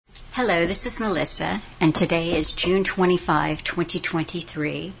Hello, this is Melissa, and today is June 25,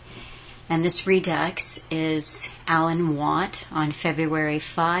 2023, and this Redux is Alan Watt on February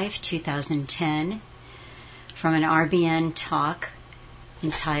 5, 2010, from an RBN talk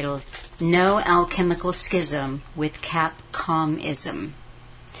entitled No Alchemical Schism with Cap-Com-Ism.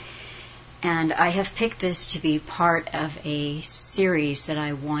 And I have picked this to be part of a series that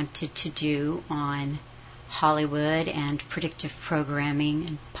I wanted to do on Hollywood and predictive programming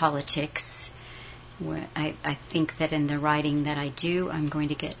and politics. I think that in the writing that I do, I'm going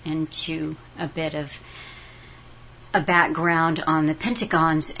to get into a bit of a background on the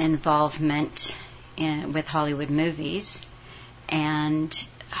Pentagon's involvement with Hollywood movies. And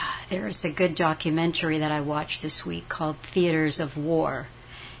there is a good documentary that I watched this week called Theaters of War.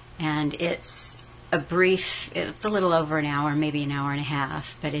 And it's it's a little over an hour, maybe an hour and a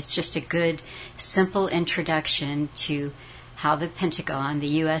half, but it's just a good, simple introduction to how the Pentagon, the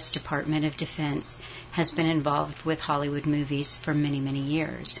U.S. Department of Defense, has been involved with Hollywood movies for many, many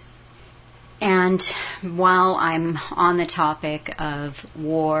years. And while I'm on the topic of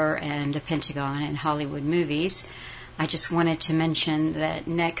war and the Pentagon and Hollywood movies, I just wanted to mention that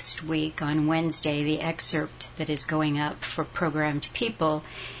next week on Wednesday, the excerpt that is going up for Programmed People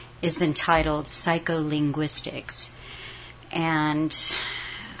is entitled Psycholinguistics. And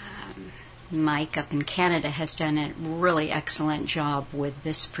Mike up in Canada has done a really excellent job with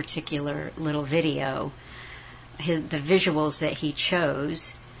this particular little video. The visuals that he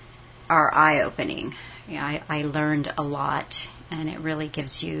chose are eye-opening. I learned a lot, and it really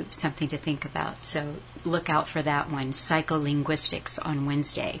gives you something to think about. So look out for that one, Psycholinguistics, on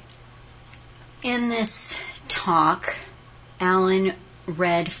Wednesday. In this talk, Alan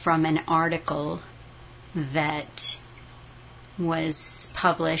read from an article that was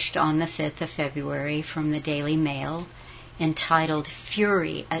published on the 5th of February from the Daily Mail entitled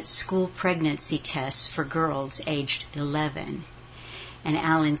Fury at School Pregnancy Tests for Girls Aged 11. And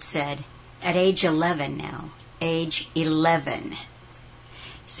Alan said, at age 11 now, age 11.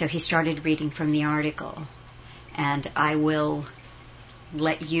 So he started reading from the article, and I will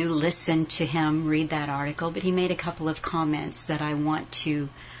let you listen to him read that article, but he made a couple of comments that I want to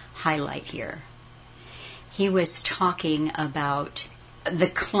highlight here. He was talking about the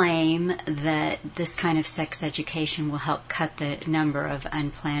claim that this kind of sex education will help cut the number of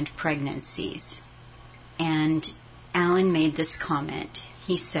unplanned pregnancies. And Alan made this comment.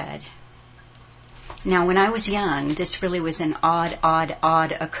 He said, now, when I was young, this really was an odd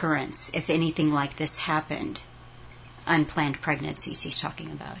occurrence if anything like this happened. Unplanned pregnancies he's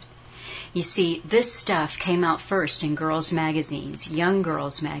talking about. You see, this stuff came out first in girls' magazines, young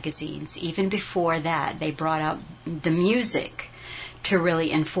girls' magazines. Even before that, they brought out the music to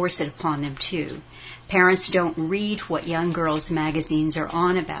really enforce it upon them, too. Parents don't read what young girls' magazines are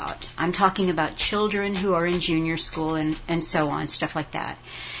on about. I'm talking about children who are in junior school and so on, stuff like that.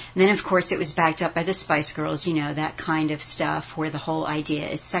 And then, of course, it was backed up by the Spice Girls, that kind of stuff where the whole idea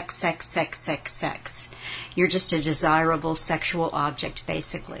is sex, sex, sex, sex, sex. You're just a desirable sexual object,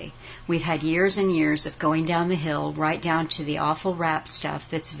 basically. We've had years and years of going down the hill, right down to the awful rap stuff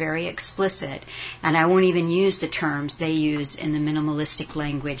that's very explicit, and I won't even use the terms they use in the minimalistic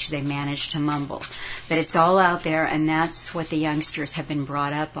language they manage to mumble. But it's all out there, and that's what the youngsters have been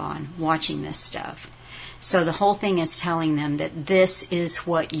brought up on, watching this stuff. So the whole thing is telling them that this is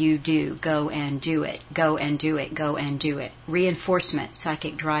what you do. Go and do it. Go and do it. Go and do it. Reinforcement,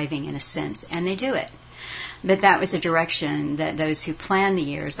 psychic driving in a sense, and they do it. But that was a direction that those who plan the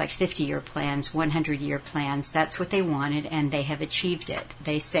years, like 50-year plans, 100-year plans, that's what they wanted, and they have achieved it.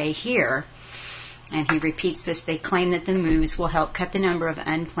 They say here, and he repeats this, they claim that the moves will help cut the number of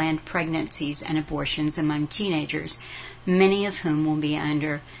unplanned pregnancies and abortions among teenagers, many of whom will be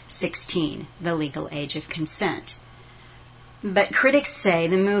under 16, the legal age of consent. But critics say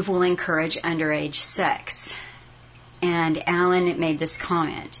the move will encourage underage sex. And Alan made this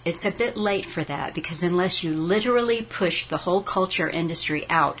comment. It's a bit late for that, because unless you literally pushed the whole culture industry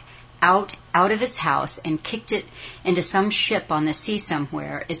out of its house and kicked it into some ship on the sea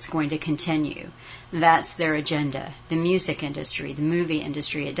somewhere, it's going to continue. That's their agenda. The music industry, the movie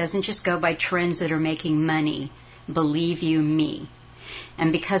industry. It doesn't just go by trends that are making money. Believe you me.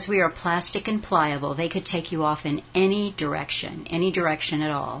 And because we are plastic and pliable, they could take you off in any direction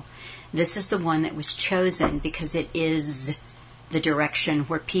at all. This is the one that was chosen because it is the direction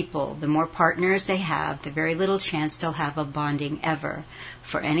where people, the more partners they have, the very little chance they'll have of bonding ever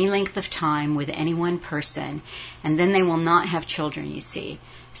for any length of time with any one person. And then they will not have children, you see.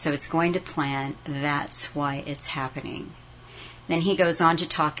 So it's going to plan. That's why it's happening. Then he goes on to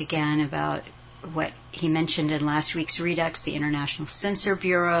talk again about what he mentioned in last week's Redux, the international censor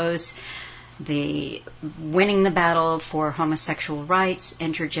bureaus, the winning the battle for homosexual rights,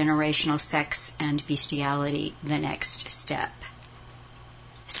 intergenerational sex, and bestiality, the next step.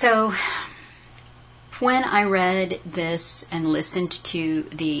 So, when I read this and listened to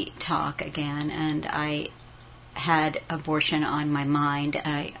the talk again, and I had abortion on my mind,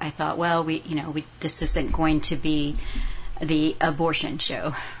 I thought, well, this isn't going to be the abortion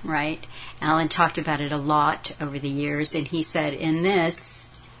show, right? Alan talked about it a lot over the years, and he said in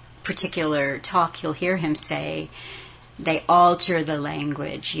this particular talk, you'll hear him say, they alter the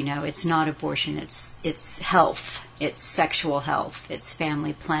language. It's not abortion, it's health, it's sexual health, it's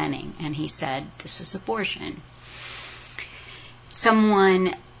family planning. And he said, this is abortion.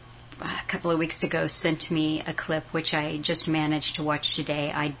 Someone a couple of weeks ago sent me a clip, which I just managed to watch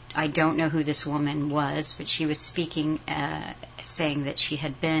today. I don't know who this woman was, but she was speaking, saying that she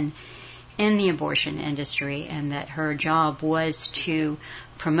had been in the abortion industry and that her job was to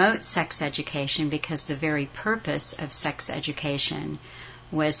promote sex education, because the very purpose of sex education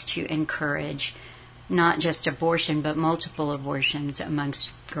was to encourage not just abortion, but multiple abortions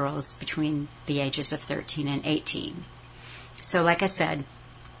amongst girls between the ages of 13 and 18. So like I said,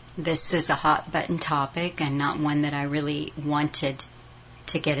 this is a hot button topic and not one that I really wanted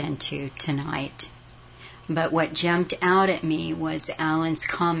to get into tonight. But what jumped out at me was Alan's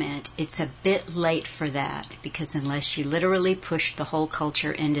comment, it's a bit late for that, because unless you literally pushed the whole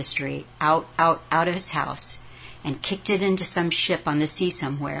culture industry out of its house and kicked it into some ship on the sea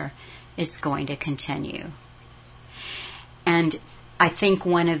somewhere, it's going to continue. And I think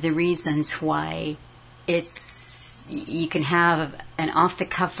one of the reasons why you can have an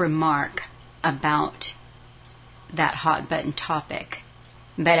off-the-cuff remark about that hot button topic,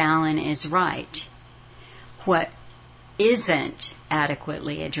 but Alan is right. What isn't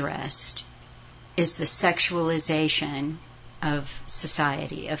adequately addressed is the sexualization of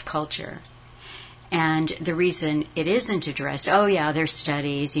society, of culture. And the reason it isn't addressed, there's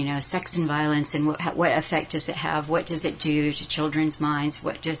studies, sex and violence, and what effect does it have? What does it do to children's minds?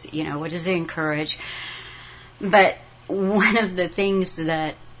 What does it encourage? But one of the things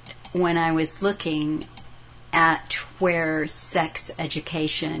that, when I was looking at where sex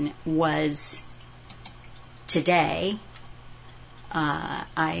education was today,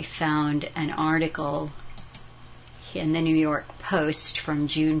 I found an article in the New York Post from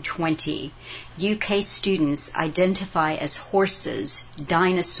June 20. UK students identify as horses,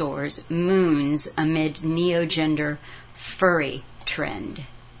 dinosaurs, moons amid neo-gender furry trend.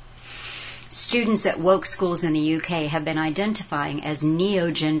 Students at woke schools in the UK have been identifying as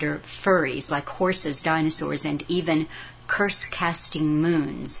neo-gender furries like horses, dinosaurs, and even curse-casting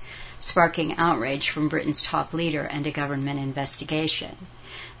moons, sparking outrage from Britain's top leader and a government investigation.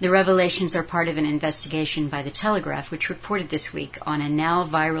 The revelations are part of an investigation by The Telegraph, which reported this week on a now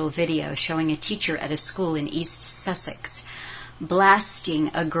viral video showing a teacher at a school in East Sussex blasting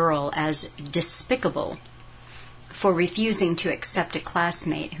a girl as despicable for refusing to accept a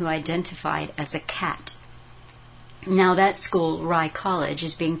classmate who identified as a cat. Now that school, Rye College,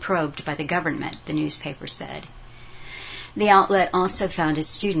 is being probed by the government, the newspaper said. The outlet also found a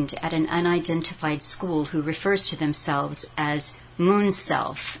student at an unidentified school who refers to themselves as Moon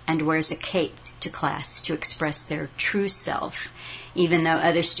Self and wears a cape to class to express their true self, even though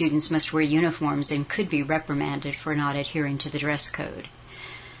other students must wear uniforms and could be reprimanded for not adhering to the dress code.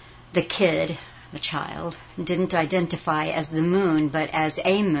 The child, didn't identify as the moon but as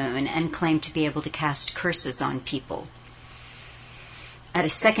a moon and claimed to be able to cast curses on people. At a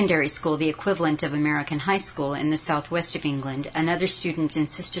secondary school, the equivalent of American high school in the southwest of England, another student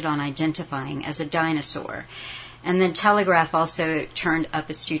insisted on identifying as a dinosaur, and the Telegraph also turned up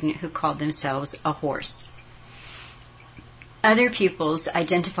a student who called themselves a horse. Other pupils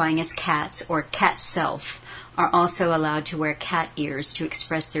identifying as cats or cat self are also allowed to wear cat ears to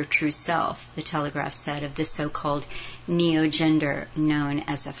express their true self, the Telegraph said of this so-called neo-gender known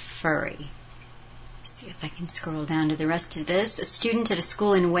as a furry. Let's see if I can scroll down to the rest of this. A student at a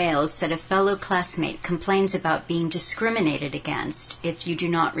school in Wales said a fellow classmate complains about being discriminated against if you do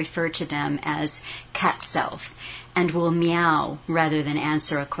not refer to them as cat self and will meow rather than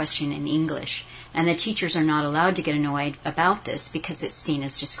answer a question in English. And the teachers are not allowed to get annoyed about this because it's seen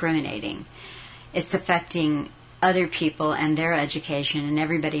as discriminating. It's affecting other people and their education and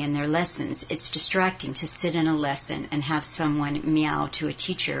everybody in their lessons. It's distracting to sit in a lesson and have someone meow to a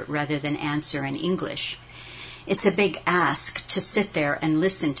teacher rather than answer in English. It's a big ask to sit there and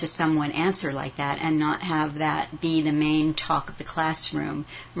listen to someone answer like that and not have that be the main talk of the classroom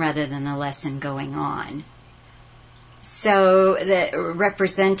rather than the lesson going on. So the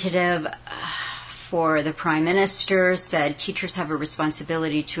representative, for the Prime Minister, said teachers have a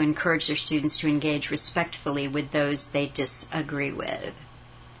responsibility to encourage their students to engage respectfully with those they disagree with.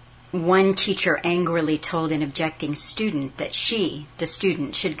 One teacher angrily told an objecting student that she, the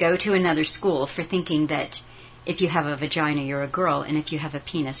student, should go to another school for thinking that if you have a vagina, you're a girl, and if you have a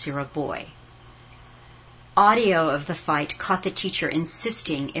penis, you're a boy. Audio of the fight caught the teacher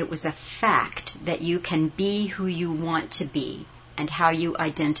insisting it was a fact that you can be who you want to be, and how you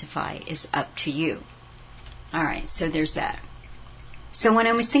identify is up to you. All right, so there's that. So when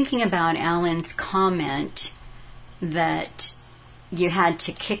I was thinking about Alan's comment that you had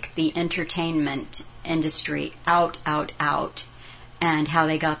to kick the entertainment industry out, and how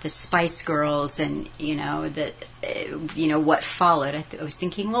they got the Spice Girls and, what followed, I was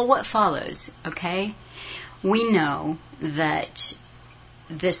thinking, well, what follows, okay? We know that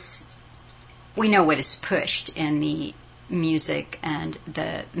we know what is pushed in the music and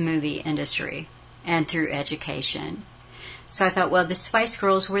the movie industry and through education. So I thought, well, the Spice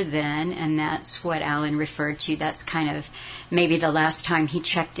Girls were then, and that's what Alan referred to. That's kind of maybe the last time he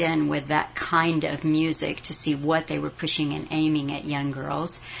checked in with that kind of music to see what they were pushing and aiming at young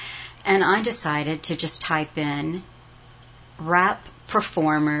girls. And I decided to just type in rap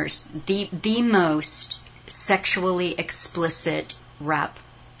performers, the most sexually explicit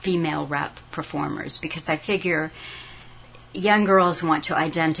female rap performers, because I figure young girls want to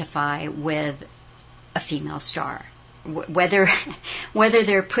identify with a female star. Whether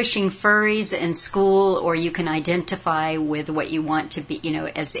they're pushing furries in school or you can identify with what you want to be,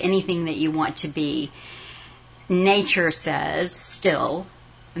 as anything that you want to be, nature says still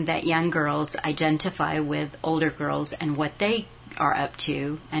that young girls identify with older girls and what they are up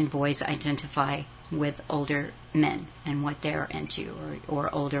to, and boys identify with older men and what they're into, or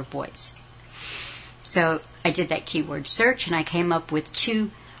older boys. So I did that keyword search and I came up with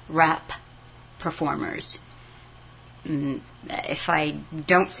 2 rap performers. If I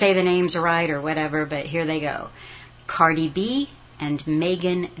don't say the names right or whatever, but here they go. Cardi B and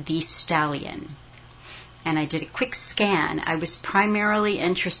Megan Thee Stallion. And I did a quick scan. I was primarily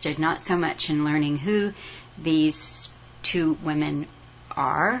interested not so much in learning who these 2 women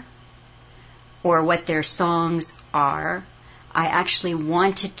are or what their songs are. I actually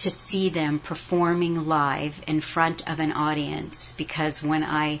wanted to see them performing live in front of an audience, because when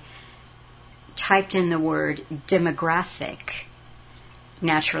I typed in the word demographic,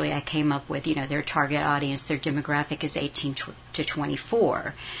 naturally I came up with, their target audience, their demographic is 18 to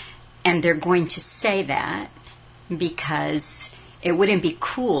 24. And they're going to say that because it wouldn't be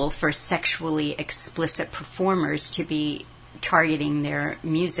cool for sexually explicit performers to be targeting their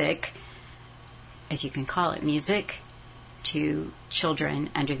music, if you can call it music, to children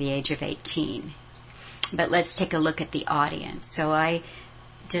under the age of 18. But let's take a look at the audience. So I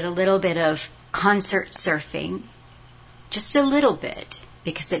did a little bit of concert surfing, just a little bit,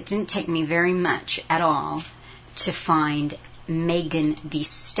 because it didn't take me very much at all to find Megan Thee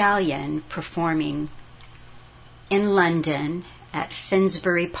Stallion performing in London at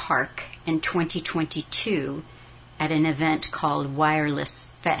Finsbury Park in 2022 at an event called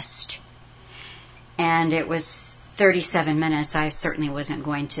Wireless Fest. And it was 37 minutes. I certainly wasn't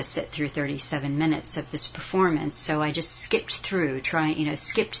going to sit through 37 minutes of this performance, so I just skipped through,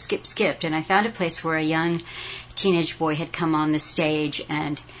 skipped, and I found a place where a young teenage boy had come on the stage,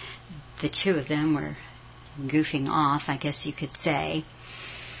 and the 2 of them were goofing off, I guess you could say.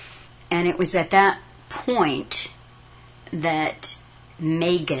 And it was at that point that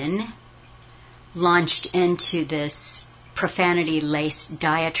Megan launched into this profanity-laced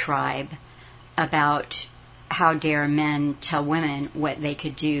diatribe about how dare men tell women what they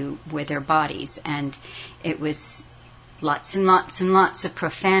could do with their bodies. And it was lots and lots and lots of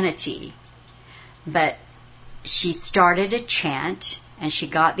profanity. But she started a chant, and she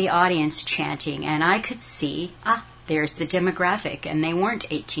got the audience chanting, and I could see, there's the demographic. And they weren't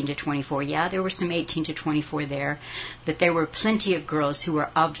 18 to 24. Yeah, there were some 18 to 24 there, but there were plenty of girls who were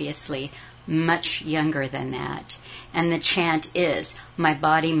obviously much younger than that. And the chant is, my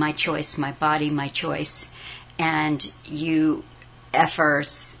body, my choice, my body, my choice. And you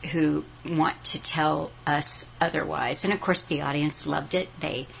effers who want to tell us otherwise. And of course the audience loved it.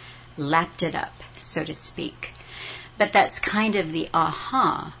 They lapped it up, so to speak. But that's kind of the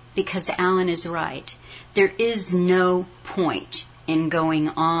aha, because Alan is right. There is no point in going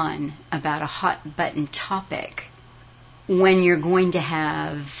on about a hot button topic when you're going to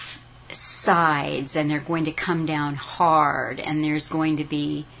have sides and they're going to come down hard and there's going to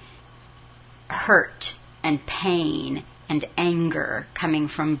be hurt and pain and anger coming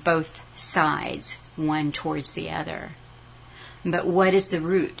from both sides, one towards the other. But what is the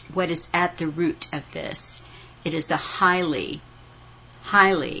root? What is at the root of this? It is a highly,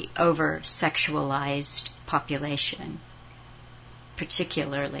 highly over-sexualized population,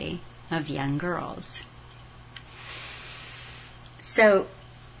 particularly of young girls. So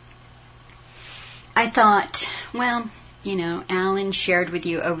I thought, well, Alan shared with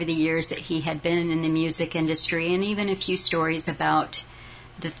you over the years that he had been in the music industry, and even a few stories about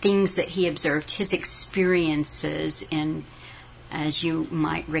the things that he observed, his experiences in, as you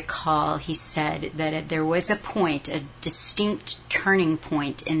might recall, he said that there was a point, a distinct turning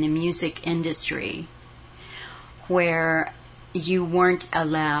point in the music industry where you weren't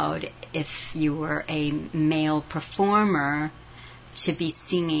allowed, if you were a male performer, to be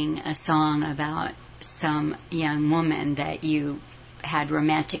singing a song about some young woman that you had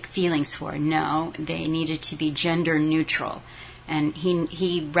romantic feelings for. No, they needed to be gender neutral. And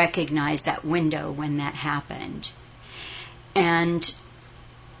he recognized that window when that happened. And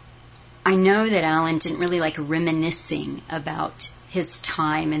I know that Alan didn't really like reminiscing about his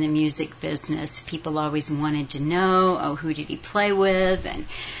time in the music business. People always wanted to know, who did he play with, and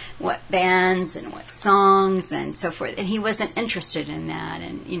what bands and what songs and so forth. And he wasn't interested in that.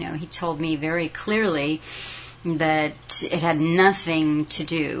 And, he told me very clearly that it had nothing to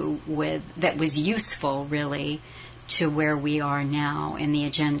do with, that was useful really to where we are now in the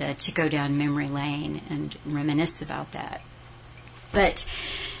agenda, to go down memory lane and reminisce about that. But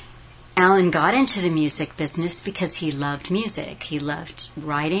Alan got into the music business because he loved music. He loved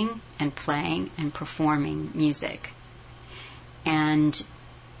writing and playing and performing music. And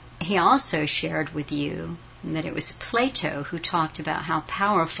he also shared with you that it was Plato who talked about how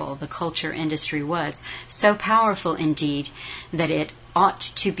powerful the culture industry was, so powerful indeed that it ought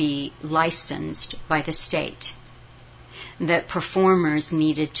to be licensed by the state, that performers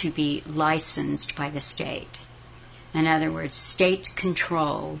needed to be licensed by the state. In other words, state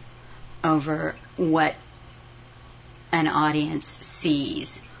control over what an audience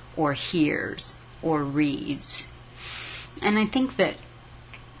sees or hears or reads. And I think that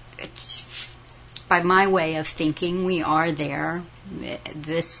it's, by my way of thinking, we are there.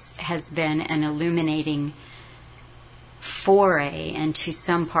 This has been an illuminating foray into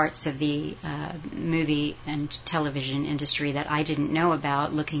some parts of the movie and television industry that I didn't know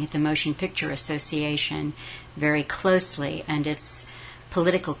about, looking at the Motion Picture Association very closely and its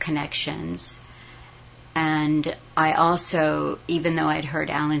political connections. And I also, even though I'd heard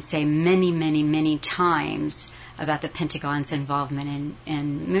Alan say many, many, many times about the Pentagon's involvement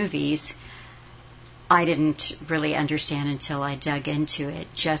in movies, I didn't really understand until I dug into it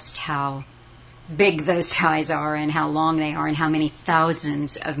just how big those ties are and how long they are and how many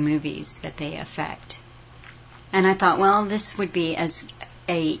thousands of movies that they affect. And I thought, well, this would be as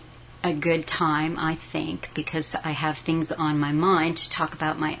a good time, I think, because I have things on my mind to talk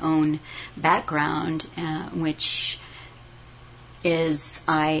about my own background, which is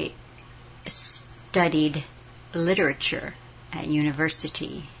I studied literature at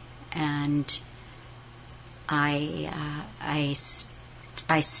university, and I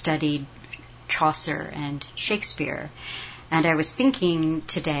studied Chaucer and Shakespeare, and I was thinking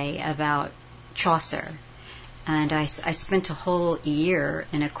today about Chaucer, and I spent a whole year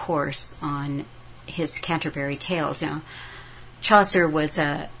in a course on his Canterbury Tales. Now, Chaucer was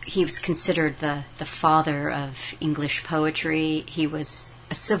considered the father of English poetry. He was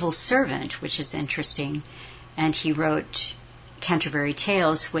a civil servant, which is interesting, and he wrote Canterbury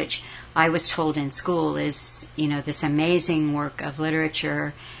Tales, which I was told in school is, this amazing work of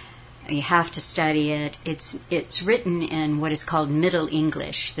literature. You have to study it. It's written in what is called Middle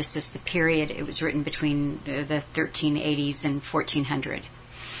English. This is the period. It was written between the 1380s and 1400.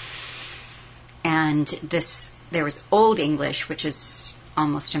 And there was Old English, which is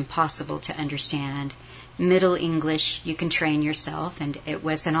almost impossible to understand. Middle English, you can train yourself, and it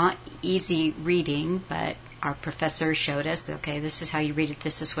was not easy reading, but our professor showed us, okay, this is how you read it,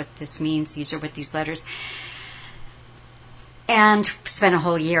 this is what this means, these are what these letters, and spent a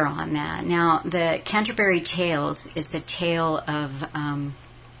whole year on that. Now, the Canterbury Tales is a tale of a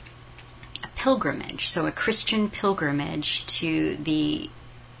pilgrimage, so a Christian pilgrimage to the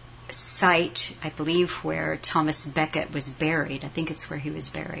site, I believe, where Thomas Becket was buried. I think it's where he was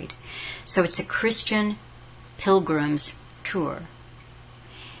buried. So it's a Christian pilgrim's tour.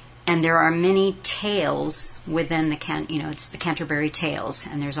 And there are many tales within it's the Canterbury Tales,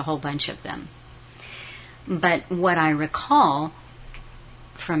 and there's a whole bunch of them. But what I recall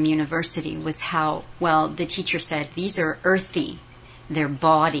from university was how, the teacher said, these are earthy, they're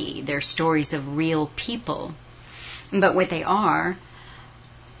body, they're stories of real people. But what they are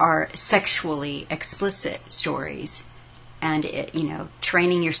sexually explicit stories. And,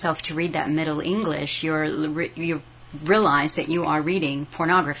 training yourself to read that Middle English, you realize that you are reading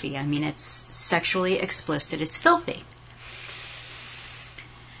pornography. I mean, it's sexually explicit. It's filthy.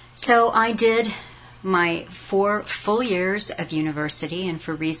 So I did my 4 full years of university, and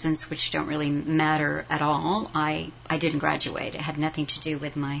for reasons which don't really matter at all, I didn't graduate. It had nothing to do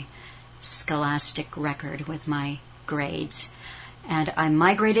with my scholastic record, with my grades. And I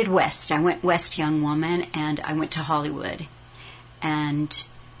migrated west. I went west, young woman, and I went to Hollywood. And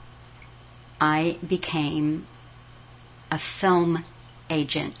I became a film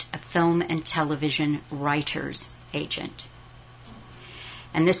agent, a film and television writer's agent.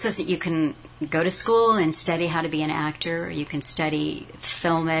 And this is, you can go to school and study how to be an actor, you can study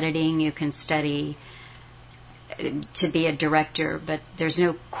film editing, you can study to be a director, but there's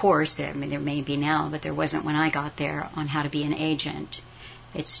no course, I mean there may be now, but there wasn't when I got there, on how to be an agent.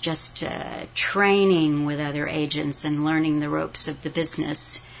 It's just training with other agents and learning the ropes of the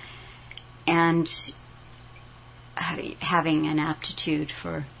business and having an aptitude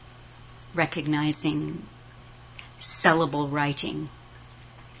for recognizing sellable writing.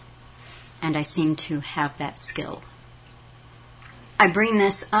 And I seem to have that skill. I bring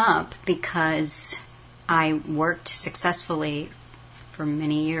this up because I worked successfully for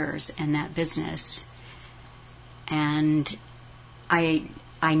many years in that business. And I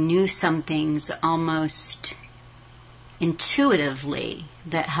knew some things almost intuitively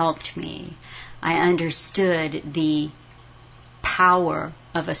that helped me. I understood the power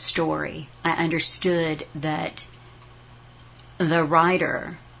of a story. I understood that the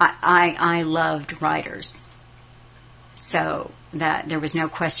writer, I loved writers. So that there was no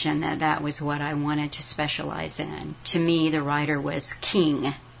question that was what I wanted to specialize in. To me, the writer was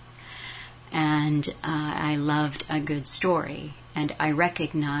king. And I loved a good story. And I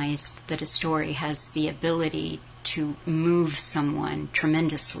recognized that a story has the ability to move someone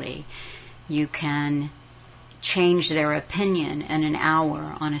tremendously. You can change their opinion in an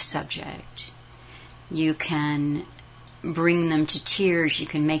hour on a subject. You can bring them to tears. You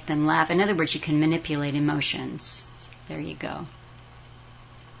can make them laugh. In other words, you can manipulate emotions. There you go.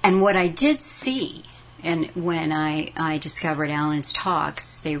 And what I did see, and when I discovered Alan's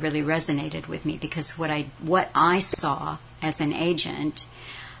talks, they really resonated with me, because what I saw as an agent,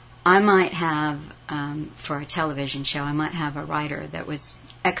 I might have, for a television show, I might have a writer that was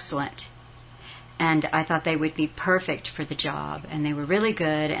excellent. And I thought they would be perfect for the job. And they were really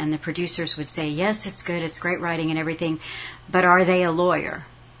good. And the producers would say, yes, it's good, it's great writing and everything. But are they a lawyer?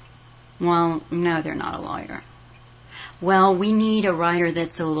 Well, no, they're not a lawyer. Well, we need a writer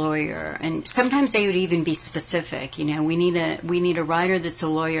that's a lawyer. And sometimes they would even be specific. We need a writer that's a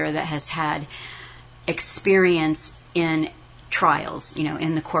lawyer that has had experience in trials,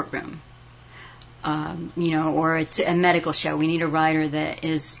 in the courtroom. Or it's a medical show. We need a writer that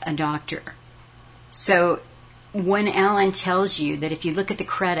is a doctor. So when Alan tells you that if you look at the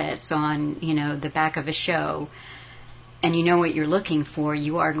credits on, the back of a show and you know what you're looking for,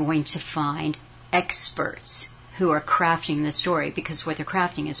 you are going to find experts who are crafting the story, because what they're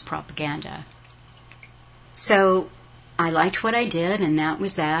crafting is propaganda. So I liked what I did, and that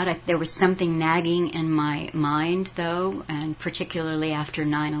was that. There was something nagging in my mind, though, and particularly after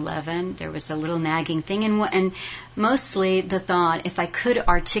 9/11, there was a little nagging thing, and mostly the thought, if I could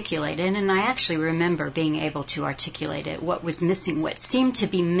articulate it, and I actually remember being able to articulate it, what was missing, what seemed to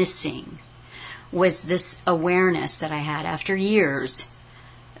be missing, was this awareness that I had after years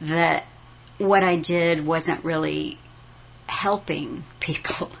that what I did wasn't really helping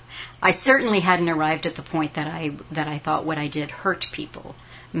people. I certainly hadn't arrived at the point that I thought what I did hurt people,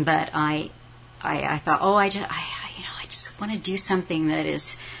 but I thought, I just want to do something that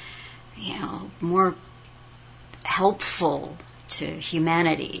is, more helpful to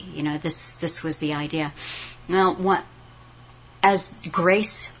humanity. This was the idea. Well, as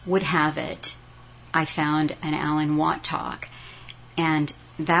grace would have it, I found an Alan Watt talk, and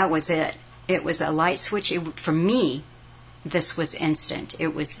that was it. It was a light switch. For me, this was instant.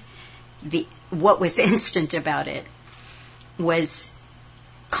 It was what was instant about it was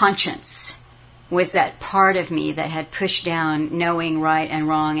conscience, was that part of me that had pushed down knowing right and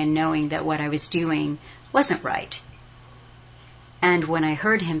wrong and knowing that what I was doing wasn't right. And when I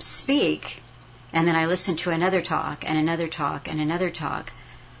heard him speak, and then I listened to another talk and another talk and another talk,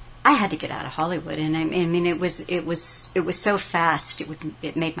 I had to get out of Hollywood. And I mean, it was so fast,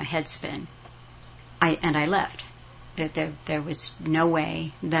 it made my head spin. I left. There was no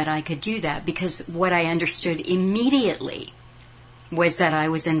way that I could do that, because what I understood immediately was that I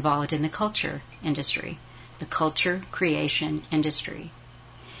was involved in the culture industry, the culture creation industry.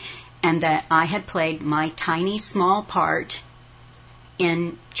 and that I had played my tiny, small part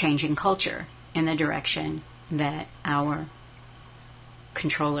in changing culture in the direction that our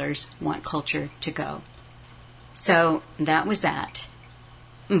controllers want culture to go. So that was that.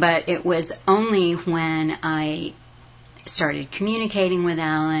 But it was only when I started communicating with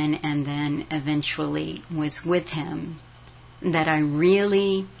Alan and then eventually was with him that I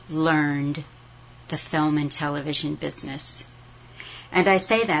really learned the film and television business. And I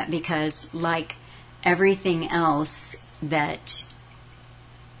say that because, like everything else that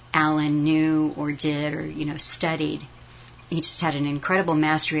Alan knew or did or, studied, he just had an incredible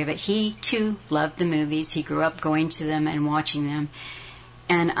mastery of it. He, too, loved the movies. He grew up going to them and watching them.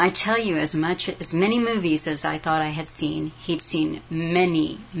 And I tell you, as many movies as I thought I had seen, he'd seen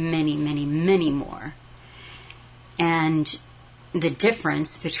many, many, many, many more. And the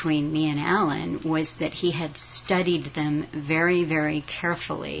difference between me and Alan was that he had studied them very, very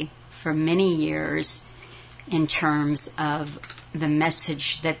carefully for many years in terms of the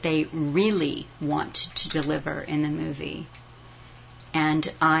message that they really want to deliver in the movie. And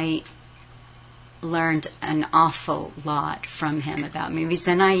I learned an awful lot from him about movies.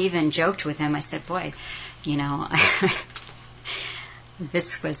 And I even joked with him. I said, boy,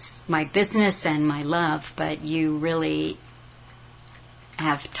 this was my business and my love, but you really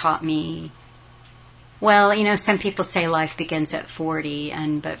have taught me, well, some people say life begins at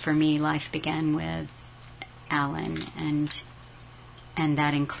 40, but for me, life began with Alan, and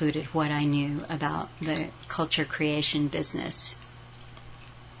that included what I knew about the culture creation business.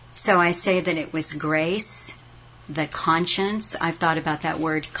 So I say that it was grace, the conscience. I've thought about that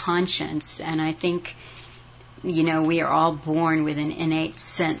word conscience, and I think, we are all born with an innate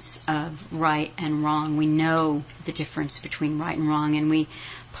sense of right and wrong. We know the difference between right and wrong, and we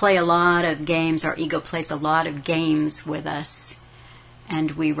play a lot of games. Our ego plays a lot of games with us,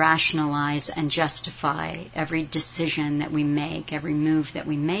 and we rationalize and justify every decision that we make, every move that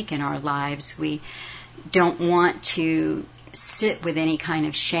we make in our lives. We don't want to sit with any kind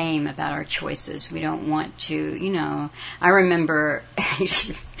of shame about our choices. We don't want to, I remember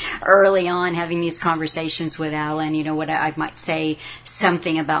early on having these conversations with Alan, what I might say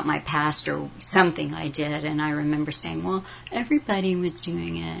something about my past or something I did, and I remember saying, well, everybody was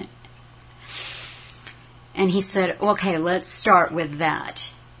doing it. And he said, okay, let's start with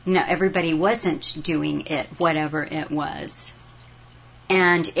that. No, everybody wasn't doing it, whatever it was.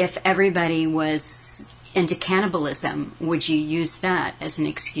 And if everybody was into cannibalism, would you use that as an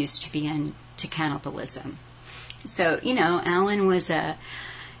excuse to be into cannibalism? So, Alan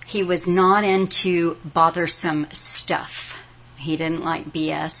he was not into bothersome stuff. He didn't like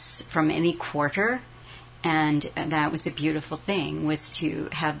BS from any quarter, and that was a beautiful thing, was to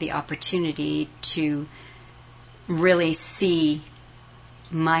have the opportunity to really see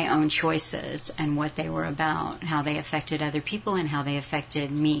my own choices and what they were about, how they affected other people and how they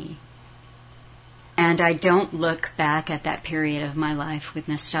affected me. And I don't look back at that period of my life with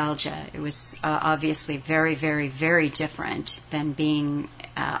nostalgia. It was obviously very, very, very different than being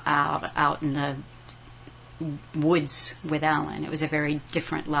out in the woods with Alan. It was a very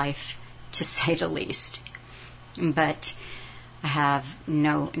different life, to say the least. But I have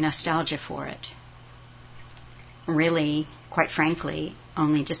no nostalgia for it. Really, quite frankly,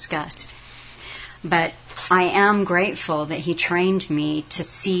 only disgust. But I am grateful that he trained me to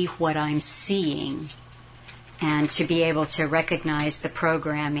see what I'm seeing and to be able to recognize the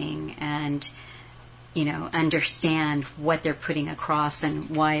programming and, understand what they're putting across and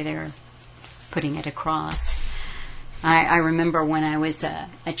why they're putting it across. I remember when I was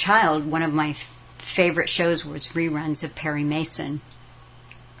a child, one of my favorite shows was reruns of Perry Mason.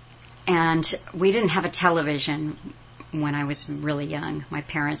 And we didn't have a television when I was really young. My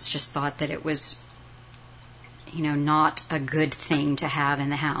parents just thought that it was not a good thing to have in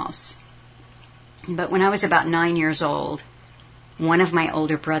the house. But when I was about 9 years old, one of my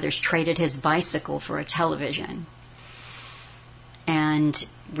older brothers traded his bicycle for a television. And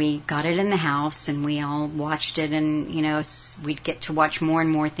we got it in the house, and we all watched it, and, we'd get to watch more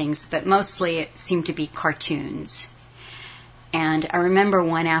and more things, but mostly it seemed to be cartoons. And I remember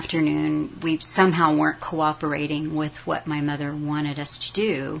one afternoon, we somehow weren't cooperating with what my mother wanted us to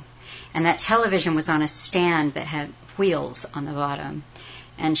do. And that television was on a stand that had wheels on the bottom.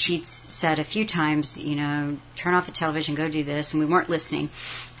 And she'd said a few times, turn off the television, go do this. And we weren't listening.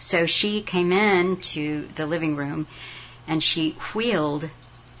 So she came in to the living room, and she wheeled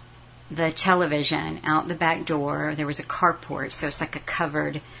the television out the back door. There was a carport, so it's like a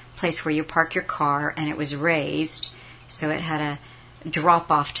covered place where you park your car, and it was raised. So it had a drop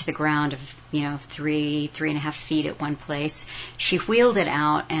off to the ground of, 3.5 feet at one place. She wheeled it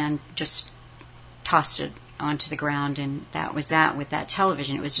out and just tossed it onto the ground, and that was that with that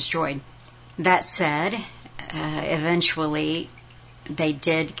television. It was destroyed. That said, eventually they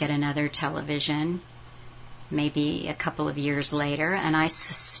did get another television, maybe a couple of years later, and I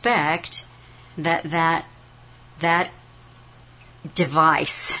suspect that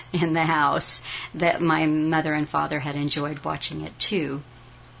device in the house, that my mother and father had enjoyed watching it too,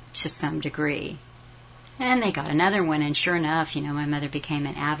 to some degree. And they got another one, and sure enough, my mother became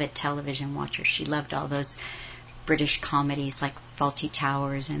an avid television watcher. She loved all those British comedies like Fawlty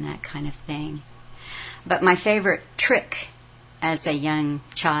Towers and that kind of thing. But my favorite trick as a young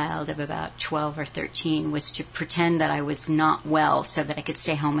child of about 12 or 13 was to pretend that I was not well so that I could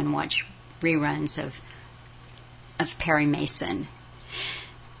stay home and watch reruns of Perry Mason,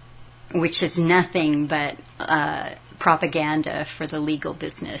 which is nothing but propaganda for the legal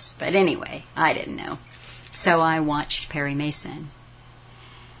business. But anyway, I didn't know. So I watched Perry Mason.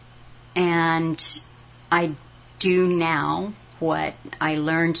 And I do now what I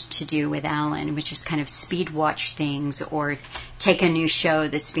learned to do with Alan, which is kind of speed watch things, or take a new show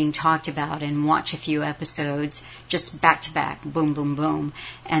that's being talked about and watch a few episodes just back to back, boom, boom, boom,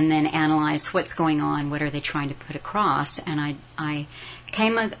 and then analyze what's going on, what are they trying to put across. And I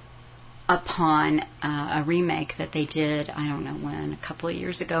came upon a remake that they did, I don't know when, a couple of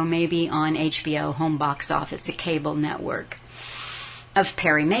years ago maybe, on HBO Home Box Office, a cable network, of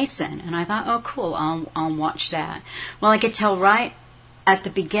Perry Mason. And I thought, oh cool, I'll watch that. Well, I could tell right at the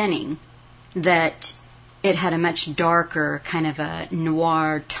beginning that it had a much darker, kind of a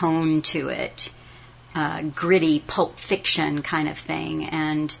noir tone to it, gritty Pulp Fiction kind of thing.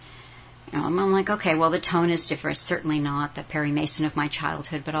 And I'm like, okay, well, the tone is different. Certainly not the Perry Mason of my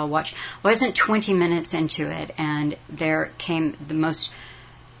childhood, but I'll watch. I wasn't 20 minutes into it, and there came the most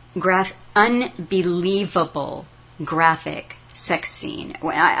unbelievable graphic sex scene.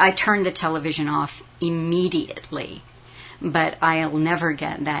 I turned the television off immediately, but I'll never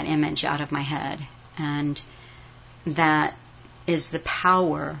get that image out of my head. And that is the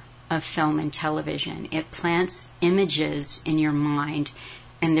power of film and television. It plants images in your mind,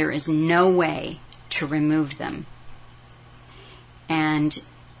 and there is no way to remove them. And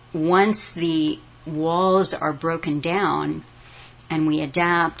once the walls are broken down and we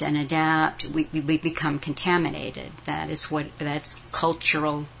adapt, we become contaminated. That's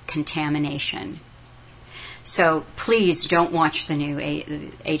cultural contamination. So please don't watch the new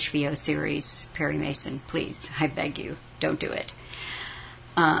HBO series, Perry Mason. Please, I beg you, don't do it.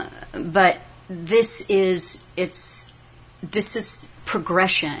 But this is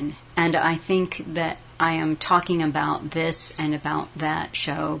progression, and I think that I am talking about this and about that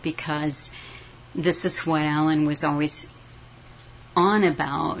show because this is what Alan was always on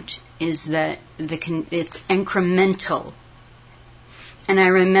about, is that it's incremental. And I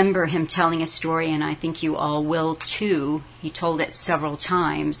remember him telling a story, and I think you all will too, he told it several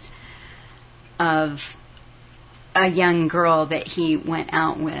times, of a young girl that he went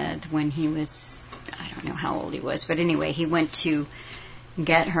out with when he was, I don't know how old he was, but anyway, he went to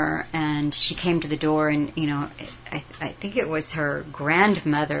get her, and she came to the door, and I think it was her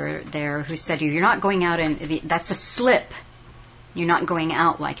grandmother there who said, "You're not going out, and that's a slip. You're not going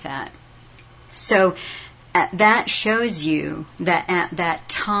out like that." So that shows you that at that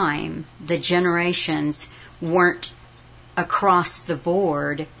time the generations weren't across the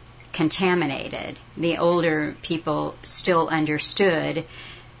board contaminated. The older people still understood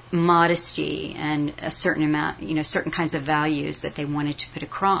modesty and a certain amount, certain kinds of values that they wanted to put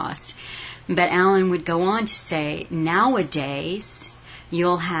across. But Alan would go on to say, nowadays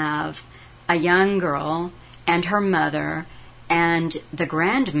you'll have a young girl and her mother and the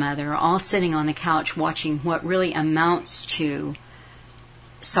grandmother all sitting on the couch watching what really amounts to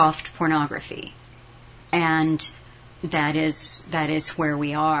soft pornography. And that is where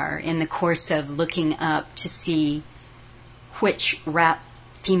we are in the course of looking up to see which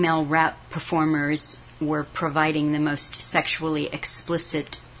female rap performers were providing the most sexually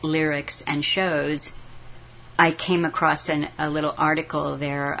explicit lyrics and shows. I came across a little article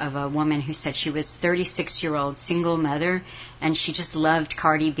there of a woman who said she was 36-year-old single mother, and she just loved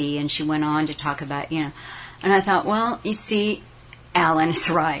Cardi B, and she went on to talk about, and I thought, well, you see,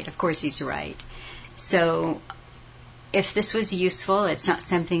 Alan's right. Of course he's right. So if this was useful, it's not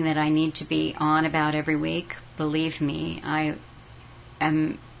something that I need to be on about every week. Believe me, I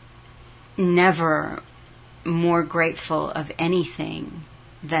am never more grateful of anything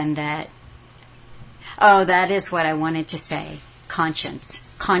than that. Oh, that is what I wanted to say.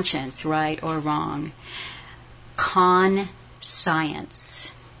 Conscience. Conscience, right or wrong.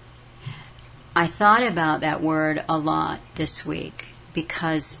 science. I thought about that word a lot this week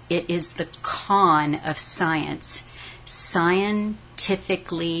because it is the con of science.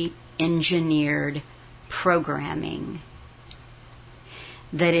 Scientifically engineered programming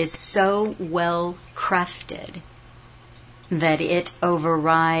that is so well crafted that it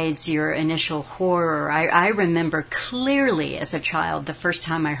overrides your initial horror. I remember clearly as a child the first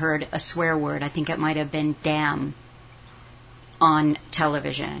time I heard a swear word, I think it might have been damn, on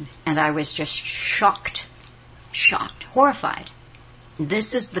television. And I was just shocked, horrified.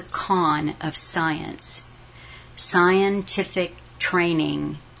 This is the con of science. Scientific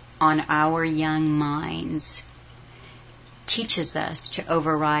training on our young minds teaches us to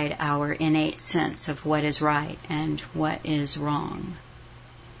override our innate sense of what is right and what is wrong.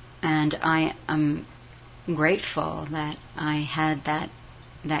 And I am grateful that I had that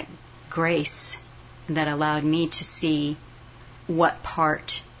grace that allowed me to see what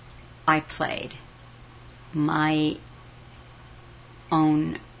part I played, my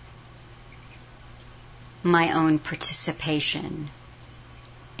own participation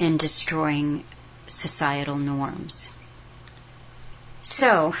in destroying societal norms.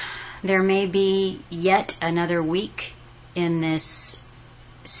 So, there may be yet another week in this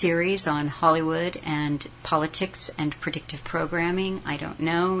series on Hollywood and politics and predictive programming. I don't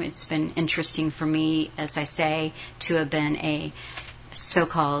know. It's been interesting for me, as I say, to have been a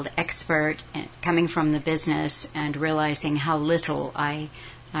so-called expert coming from the business and realizing how little I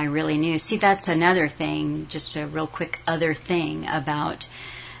really knew. See, that's another thing, just a real quick other thing about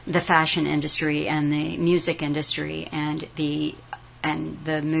the fashion industry and the music industry and the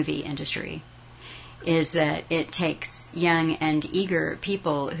movie industry, is that it takes young and eager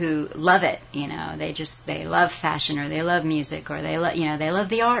people who love it. You know, they love fashion, or they love music, or they love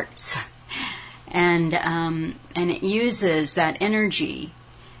the arts, and it uses that energy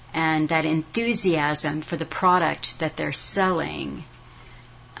and that enthusiasm for the product that they're selling.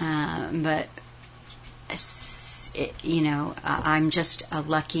 But I'm just a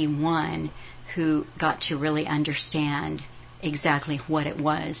lucky one who got to really understand exactly what it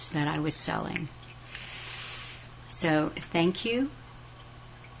was that I was selling. So thank you.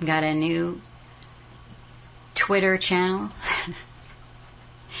 Got a new Twitter channel,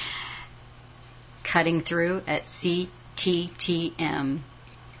 Cutting Through at CTTM.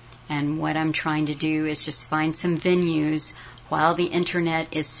 And what I'm trying to do is just find some venues while the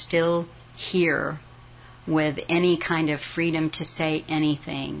internet is still here with any kind of freedom to say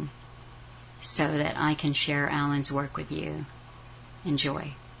anything, so that I can share Alan's work with you.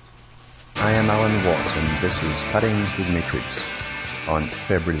 Enjoy. I am Alan Watt, and this is Cutting Through the Matrix on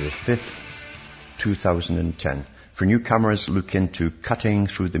February the 5th, 2010. For newcomers, look into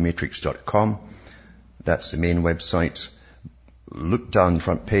cuttingthroughthematrix.com. That's the main website. Look down the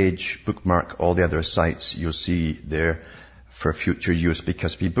front page, bookmark all the other sites you'll see there for future use,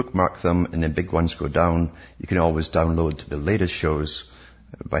 because if you bookmark them and the big ones go down, you can always download the latest shows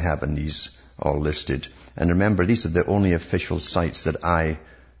by having these all listed. And remember, these are the only official sites that I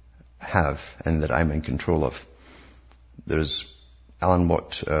have and that I'm in control of. There's Alan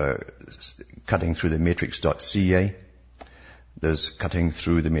Watt, cuttingthroughthematrix.ca. There's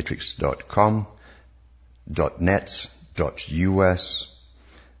cuttingthroughthematrix.com, .net, .us,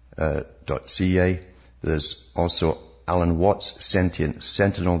 .ca. There's also Alan Watt's Sentient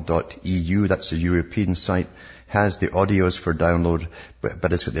Sentinel.eu. That's a European site. Has the audios for download,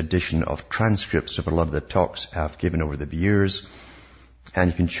 but it's got the addition of transcripts of a lot of the talks I've given over the years.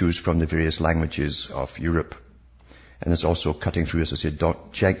 And you can choose from the various languages of Europe. And there's also cutting through, as I said,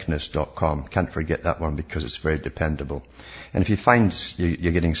 .jenkness.com. Can't forget that one because it's very dependable. And if you find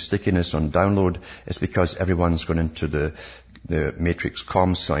you're getting stickiness on download, it's because everyone's gone into the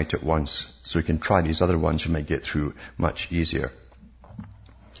Matrix.com site at once. So you can try these other ones, you might get through much easier.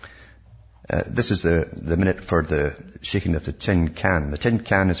 This is the minute for the shaking of the tin can. The tin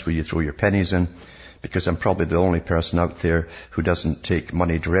can is where you throw your pennies in, because I'm probably the only person out there who doesn't take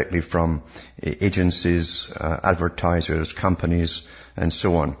money directly from agencies, advertisers, companies, and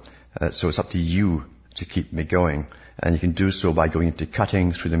so on. So it's up to you to keep me going. And you can do so by going to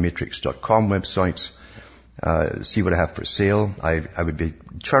cuttingthroughthematrix.com website. See what I have for sale. I would be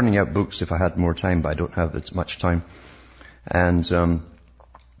churning out books if I had more time, but I don't have that much time. And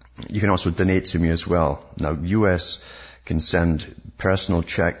you can also donate to me as well. Now, US can send personal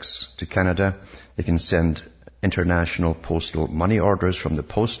checks to Canada. They can send international postal money orders from the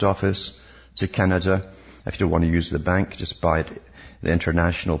post office to Canada. If you don't want to use the bank, just buy the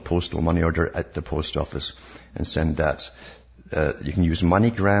international postal money order at the post office and send that. You can use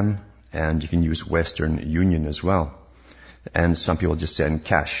MoneyGram, and you can use Western Union as well. and some people just send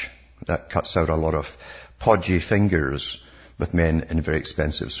cash. That cuts out a lot of podgy fingers with men in very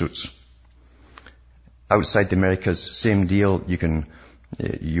expensive suits. Outside the Americas, same deal. You can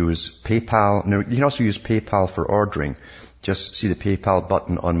use PayPal. Now, you can also use PayPal for ordering. Just see the PayPal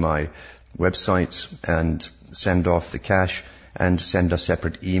button on my website and send off the cash and send a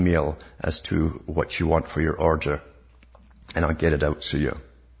separate email as to what you want for your order. And I'll get it out to you.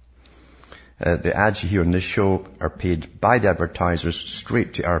 The ads you hear on this show are paid by the advertisers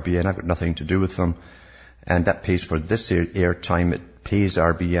straight to RBN. I've got nothing to do with them. And that pays for this airtime. It pays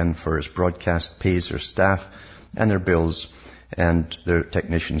RBN for its broadcast, pays their staff and their bills and their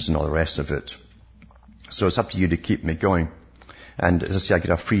technicians and all the rest of it. So it's up to you to keep me going. And as I say, I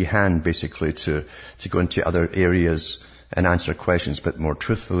get a free hand basically to go into other areas and answer questions a bit more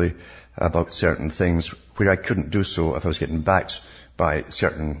truthfully about certain things where I couldn't do so if I was getting backed by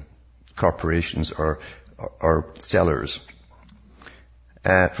certain corporations or sellers.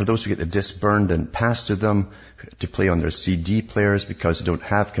 For those who get the disc burned and passed to them to play on their CD players because they don't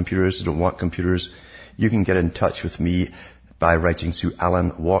have computers, they don't want computers, you can get in touch with me by writing to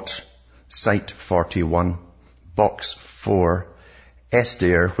Alan Watt, Site 41, Box 4,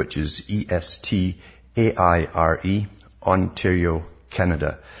 Estaire, which is Estaire, Ontario,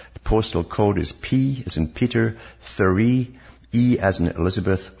 Canada. The postal code is P as in Peter, 3, E as in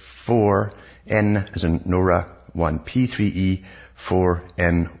Elizabeth, 4, N as in Nora, 1, P3E,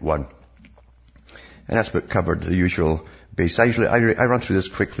 4N1. And that's what covered the usual base. I run through this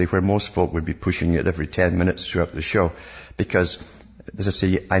quickly where most folk would be pushing it every 10 minutes throughout the show because, as I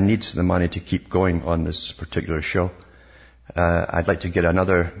say, I need the money to keep going on this particular show. I'd like to get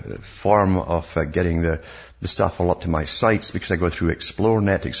another form of getting the stuff all up to my sites because I go through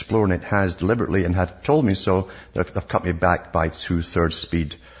ExploreNet. ExploreNet has deliberately and have told me so that they've cut me back by 2/3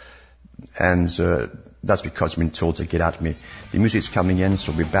 speed. And that's because I've been told to get at me. The music's coming in,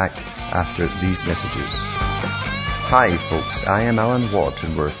 so we'll be back after these messages. Hi folks, I am Alan Watt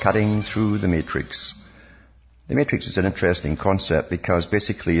and we're cutting through the Matrix. The Matrix is an interesting concept because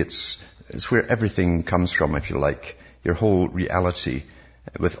basically it's where everything comes from, if you like. Your whole reality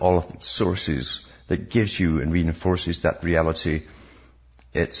with all of its sources that gives you and reinforces that reality.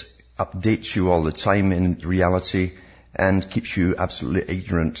 It updates you all the time in reality and keeps you absolutely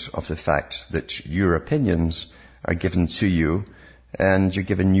ignorant of the fact that your opinions are given to you and you're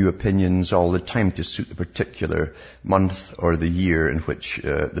given new opinions all the time to suit the particular month or the year in which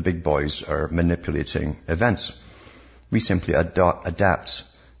the big boys are manipulating events. We simply adapt.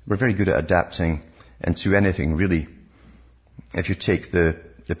 We're very good at adapting into anything, really. If you take the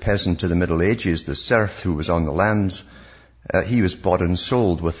peasant of the Middle Ages, the serf who was on the land, he was bought and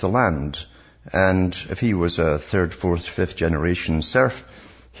sold with the land. And if he was a 3rd, 4th, 5th generation serf,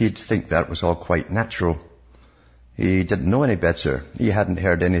 he'd think that was all quite natural. He didn't know any better. He hadn't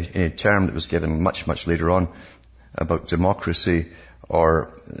heard any term that was given much, much later on about democracy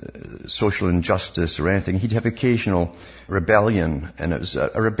or social injustice or anything. He'd have occasional rebellion, and it was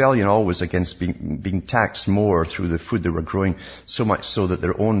a rebellion always against being taxed more through the food they were growing, so much so that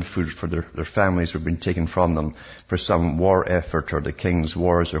their own food for their families were being taken from them for some war effort or the king's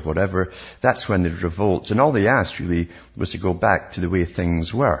wars or whatever. That's when they'd revolt. And all they asked really was to go back to the way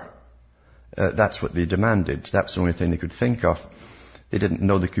things were. That's what they demanded. That's the only thing they could think of. They didn't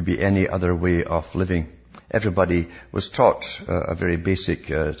know there could be any other way of living. Everybody was taught a very basic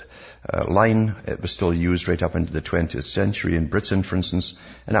line. It was still used right up into the 20th century in Britain, for instance,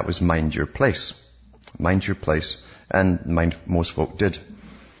 and that was mind your place. Mind your place. And most folk did.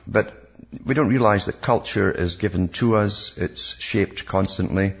 But we don't realize that culture is given to us. It's shaped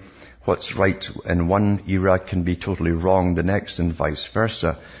constantly. What's right in one era can be totally wrong the next, and vice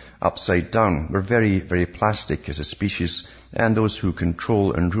versa. Upside down. We're very, very plastic as a species, and those who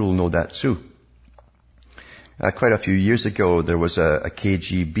control and rule know that too. Quite a few years ago, there was a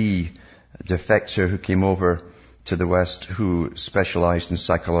KGB defector who came over to the West who specialized in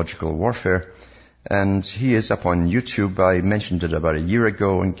psychological warfare. And he is up on YouTube. I mentioned it about a year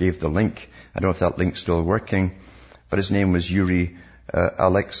ago and gave the link. I don't know if that link's still working. But his name was Yuri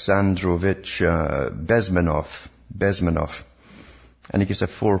Alexandrovich Bezmenov. And he gives a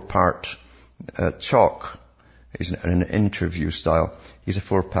 4-part talk. He's in an interview style. He's a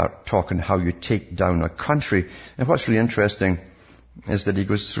 4-part talk on how you take down a country. And what's really interesting is that he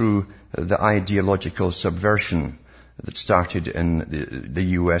goes through the ideological subversion that started in the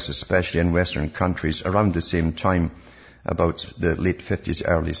US, especially in Western countries, around the same time, about the late 50s,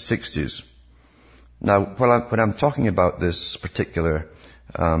 early 60s. Now, when I'm talking about this particular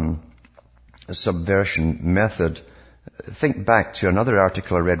subversion method, think back to another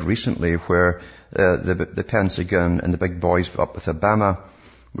article I read recently where the Pentagon and the big boys up with Obama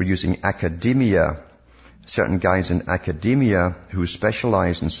were using academia, certain guys in academia who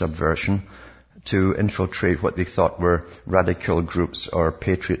specialize in subversion, to infiltrate what they thought were radical groups or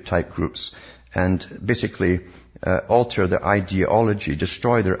patriot-type groups and basically alter their ideology,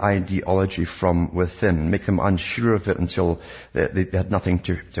 destroy their ideology from within, make them unsure of it until they had nothing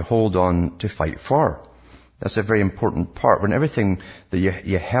to hold on to fight for. That's a very important part. When everything that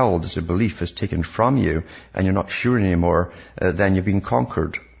you held as a belief is taken from you and you're not sure anymore, then you've been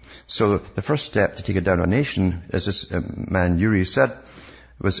conquered. So the first step to take it down a nation, as this man Yuri said,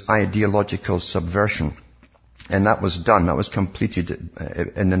 was ideological subversion. And that was done, that was completed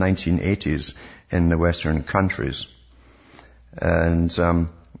in the 1980s in the Western countries. And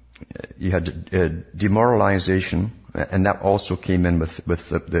you had demoralization, and that also came in with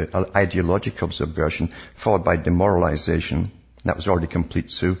the ideological subversion, followed by demoralization. That was already complete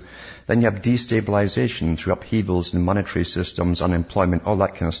too. Then you have destabilization through upheavals in monetary systems, unemployment, all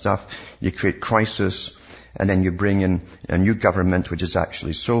that kind of stuff. You create crisis, and then you bring in a new government, which is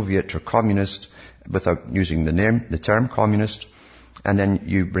actually Soviet or communist, without using the term communist. And then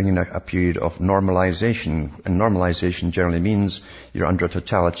you bring in a period of normalization. And normalization generally means you're under a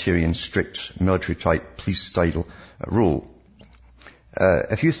totalitarian, strict, military-type, police-style rule.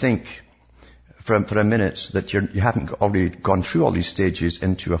 If you think for a minute that you haven't already gone through all these stages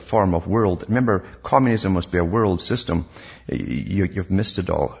into a form of world. Remember, communism must be a world system. You've missed it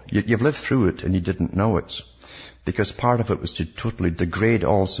all. You've lived through it and you didn't know it. Because part of it was to totally degrade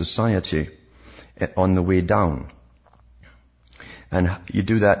all society on the way down. And you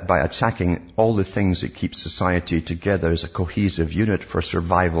do that by attacking all the things that keep society together as a cohesive unit for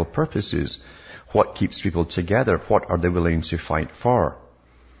survival purposes. What keeps people together? What are they willing to fight for?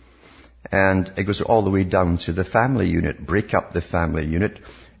 And it goes all the way down to the family unit. Break up the family unit.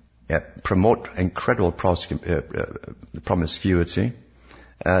 Promote incredible promiscuity.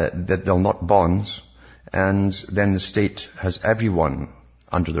 That they'll not bonds. And then the state has everyone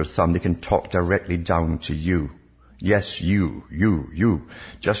under their thumb. They can talk directly down to you. Yes, you.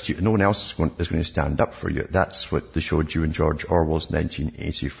 Just you. No one else is going to stand up for you. That's what they showed you in George Orwell's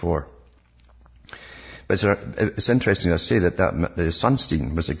 1984. But it's interesting to say that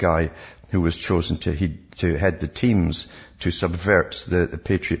Sunstein was a guy who was chosen to head the teams to subvert the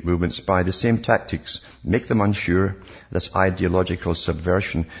patriot movements by the same tactics. Make them unsure. That's ideological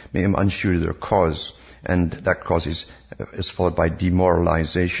subversion. Make them unsure of their cause. And that cause is followed by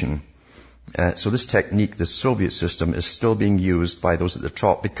demoralization. So this technique, the Soviet system, is still being used by those at the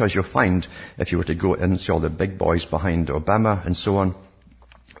top, because you'll find, if you were to go and see all the big boys behind Obama and so on,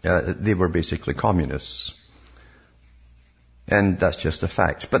 they were basically communists. And that's just a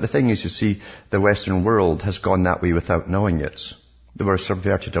fact. But the thing is, you see, the Western world has gone that way without knowing it. They were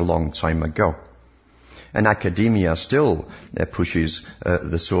subverted a long time ago. And academia still pushes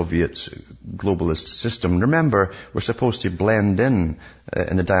the Soviet globalist system. Remember, we're supposed to blend in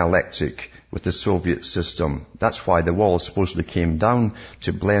the dialectic with the Soviet system. That's why the wall supposedly came down,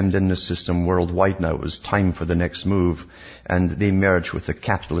 to blend in the system worldwide now. It was time for the next move. And they merged with the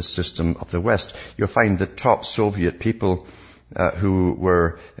capitalist system of the West. You'll find the top Soviet people who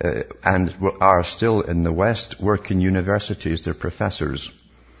were and are still in the West work in universities. They're professors.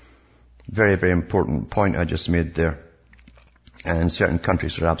 Very, very important point I just made there. And certain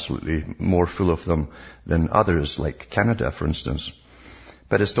countries are absolutely more full of them than others, like Canada, for instance.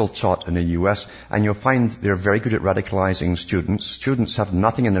 But it's still taught in the US. And you'll find they're very good at radicalizing students. Students have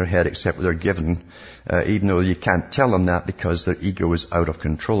nothing in their head except what they're given, even though you can't tell them that because their ego is out of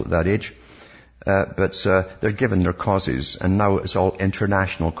control at that age. But they're given their causes. And now it's all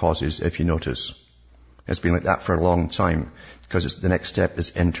international causes, if you notice. It's been like that for a long time, because the next step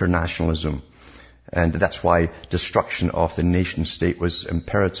is internationalism. And that's why destruction of the nation state was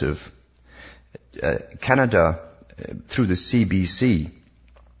imperative. Canada, through the CBC,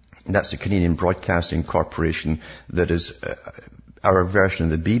 that's the Canadian Broadcasting Corporation, that is our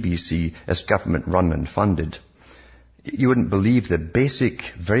version of the BBC, is government run and funded. You wouldn't believe the basic,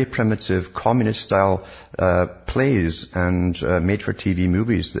 very primitive, communist-style plays and made-for-TV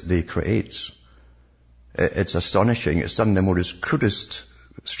movies that they create. It's astonishing. It's done in the most crudest,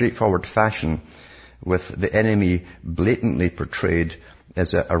 straightforward fashion, with the enemy blatantly portrayed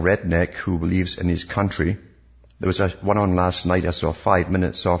as a redneck who believes in his country. There was one on last night. I saw 5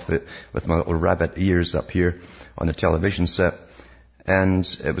 minutes of it with my little rabbit ears up here on the television set. And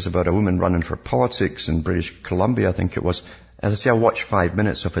it was about a woman running for politics in British Columbia, I think it was. As I say, I watched 5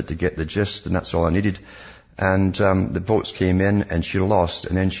 minutes of it to get the gist, and that's all I needed. And the votes came in and she lost.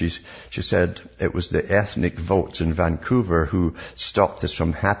 And then she said it was the ethnic votes in Vancouver who stopped this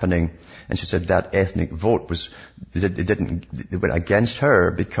from happening. And she said that ethnic vote they went against her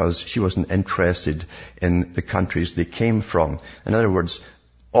because she wasn't interested in the countries they came from. In other words,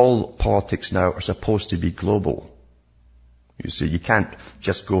 all politics now are supposed to be global. You see, you can't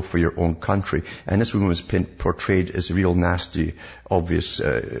just go for your own country. And this woman was portrayed as a real nasty, obvious,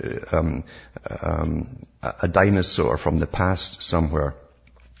 a dinosaur from the past somewhere.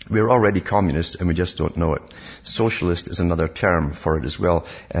 We're already communist and we just don't know it. Socialist is another term for it as well.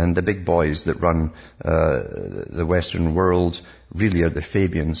 And the big boys that run the Western world really are the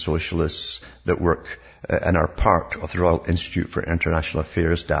Fabian socialists that work and are part of the Royal Institute for International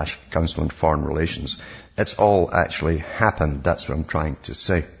Affairs - Council on Foreign Relations. It's all actually happened. That's what I'm trying to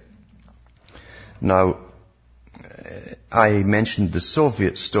say. Now, I mentioned the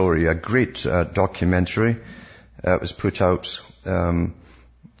Soviet story, a great documentary. It was put out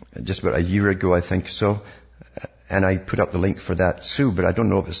just about a year ago, I think so. And I put up the link for that too, but I don't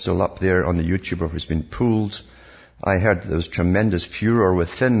know if it's still up there on the YouTube or if it's been pulled. I heard there was tremendous furor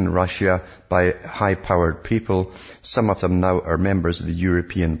within Russia by high-powered people. Some of them now are members of the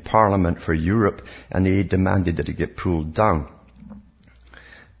European Parliament for Europe, and they demanded that it get pulled down.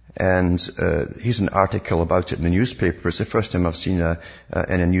 And here's an article about it in the newspaper. It's the first time I've seen in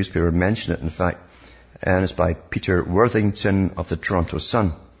a newspaper mention it, in fact. And it's by Peter Worthington of the Toronto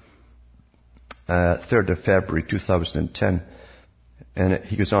Sun, 3rd of February 2010. And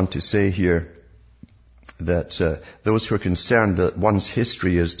he goes on to say here that those who are concerned that one's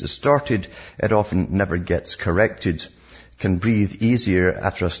history is distorted, it often never gets corrected, can breathe easier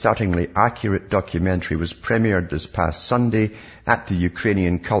after a startlingly accurate documentary was premiered this past Sunday at the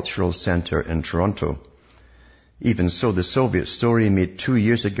Ukrainian Cultural Centre in Toronto. Even so, the Soviet story made 2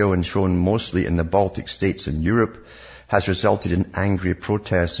 years ago and shown mostly in the Baltic states and Europe has resulted in angry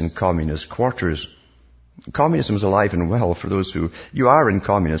protests in communist quarters. Communism is alive and well for those you are in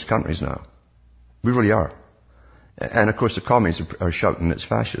communist countries now. We really are. And of course the communists are shouting it's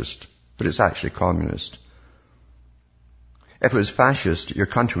fascist, but it's actually communist. If it was fascist, your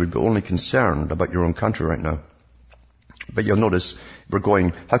country would be only concerned about your own country right now. But you'll notice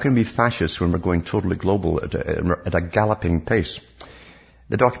how can we be fascist when we're going totally global at a galloping pace?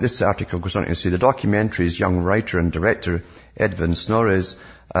 This article goes on to say the documentary's young writer and director, Edvin Snorres,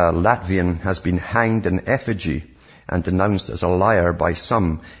 Latvian, has been hanged in effigy and denounced as a liar by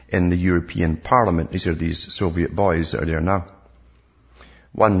some in the European Parliament. These are these Soviet boys that are there now.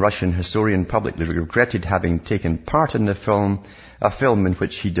 One Russian historian publicly regretted having taken part in the film, a film in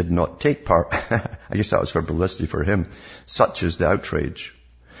which he did not take part. I guess that was for publicity for him. Such is the outrage.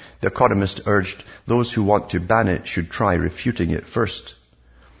 The Economist urged those who want to ban it should try refuting it first.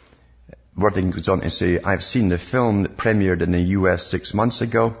 Worthing goes on to say, I've seen the film that premiered in the US 6 months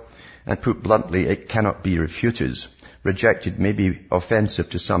ago, and put bluntly, it cannot be refuted. Rejected may be offensive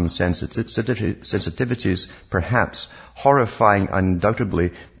to some sensitivities, perhaps, horrifying,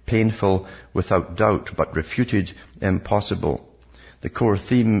 undoubtedly, painful, without doubt, but refuted, impossible. The core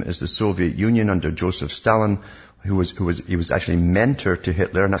theme is the Soviet Union under Joseph Stalin, he was actually mentor to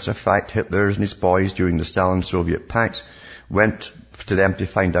Hitler, and that's a fact. Hitler and his boys during the Stalin-Soviet Pact went to them to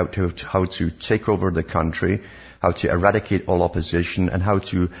find out how to take over the country, how to eradicate all opposition, and how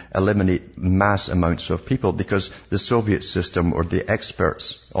to eliminate mass amounts of people, because the Soviet system were the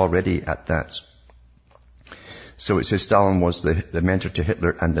experts already at that. So it says Stalin was the mentor to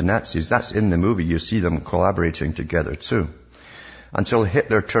Hitler and the Nazis. That's in the movie. You see them collaborating together too. Until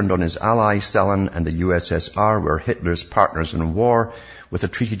Hitler turned on his ally, Stalin and the USSR were Hitler's partners in war, with a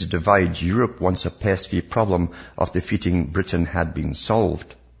treaty to divide Europe once a pesky problem of defeating Britain had been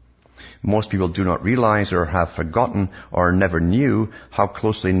solved. Most people do not realize or have forgotten or never knew how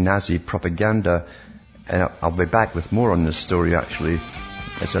closely Nazi propaganda, and I'll be back with more on this story actually.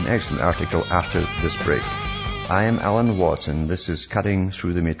 It's an excellent article after this break. I am Alan Watt and this is Cutting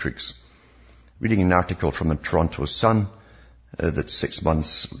Through the Matrix. Reading an article from the Toronto Sun that's 6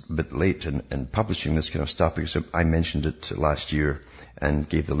 months a bit late in publishing this kind of stuff, because I mentioned it last year and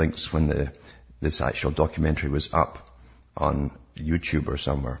gave the links when this actual documentary was up on YouTube or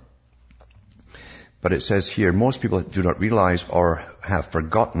somewhere. But it says here, most people do not realize or have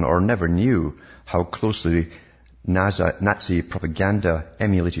forgotten or never knew how closely Nazi propaganda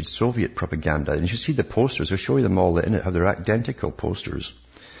emulated Soviet propaganda. And you see the posters, I'll show you them all in it, how they're identical posters.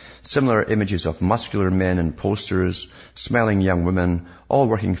 Similar images of muscular men in posters, smelling young women, all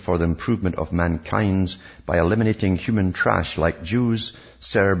working for the improvement of mankind by eliminating human trash like Jews,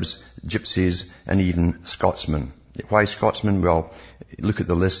 Serbs, Gypsies, and even Scotsmen. Why Scotsman? Well, look at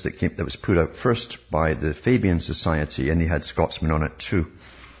the list that was put out first by the Fabian Society, and they had Scotsmen on it too.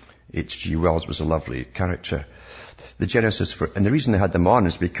 H.G. Wells was a lovely character. The genesis and the reason they had them on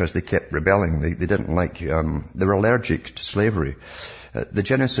is because they kept rebelling. They didn't like, they were allergic to slavery. The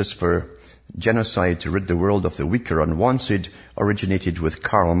genesis for genocide to rid the world of the weak or unwanted originated with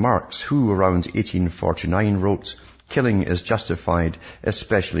Karl Marx, who around 1849 wrote, "Killing is justified,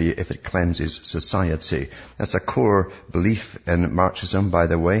 especially if it cleanses society." That's a core belief in Marxism, by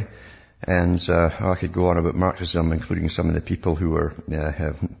the way. And I could go on about Marxism, including some of the people who are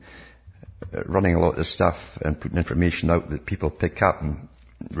running a lot of this stuff and putting information out that people pick up and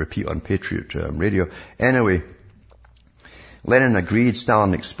repeat on Patriot radio. Anyway, Lenin agreed,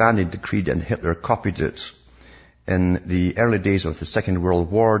 Stalin expanded the creed, and Hitler copied it. In the early days of the Second World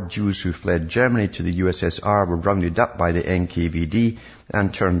War, Jews who fled Germany to the USSR were rounded up by the NKVD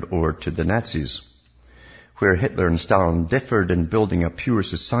and turned over to the Nazis. Where Hitler and Stalin differed in building a pure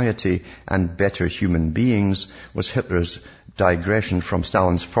society and better human beings was Hitler's digression from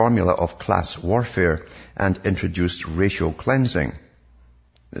Stalin's formula of class warfare and introduced racial cleansing.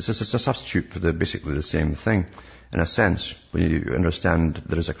 This is a substitute for basically the same thing. In a sense, when you understand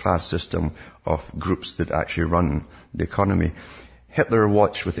there is a class system of groups that actually run the economy. Hitler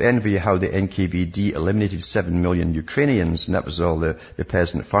watched with envy how the NKVD eliminated 7 million Ukrainians, and that was all the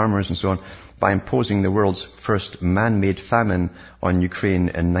peasant farmers and so on, by imposing the world's first man-made famine on Ukraine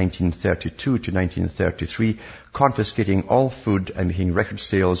in 1932 to 1933, confiscating all food and making record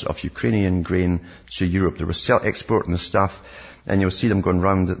sales of Ukrainian grain to Europe. They were exporting the stuff, and you'll see them going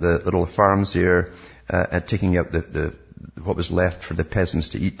around the little farms here, and taking out what was left for the peasants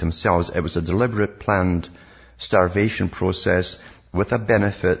to eat themselves. It was a deliberate, planned starvation process with the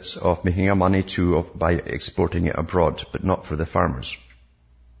benefits of making a money by exporting it abroad, but not for the farmers.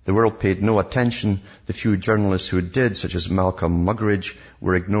 The world paid no attention. The few journalists who did, such as Malcolm Muggeridge,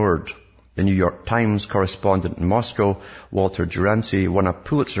 were ignored. The New York Times correspondent in Moscow, Walter Duranty, won a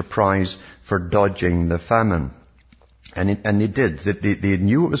Pulitzer Prize for dodging the famine. And they did. They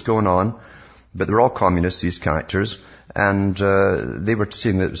knew what was going on, but they were all communists, these characters, and they were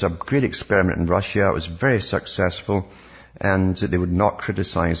saying that it was a great experiment in Russia. It was very successful, and they would not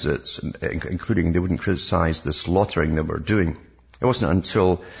criticize it, including they wouldn't criticize the slaughtering they were doing. It wasn't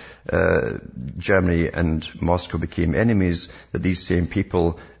until Germany and Moscow became enemies that these same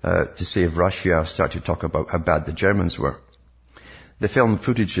people, to save Russia, started to talk about how bad the Germans were. The film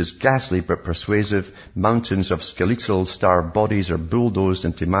footage is ghastly but persuasive. Mountains of skeletal starved bodies are bulldozed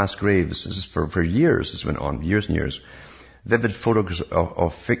into mass graves. This is for years. This went on, years and years. Vivid photographs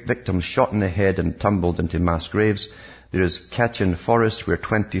of victims shot in the head and tumbled into mass graves. There is Kachin Forest, where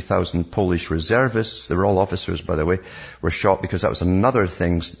 20,000 Polish reservists, they were all officers, by the way, were shot, because that was another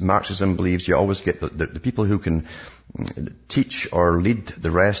thing. Marxism believes you always get the people who can teach or lead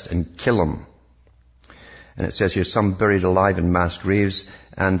the rest and kill them. And it says here, some buried alive in mass graves,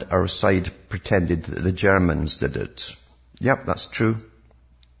 and our side pretended that the Germans did it. Yep, that's true.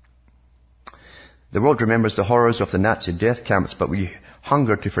 The world remembers the horrors of the Nazi death camps, but we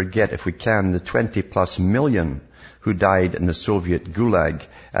hunger to forget, if we can, the 20+ million who died in the Soviet Gulag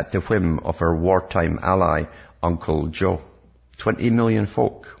at the whim of our wartime ally, Uncle Joe. 20 million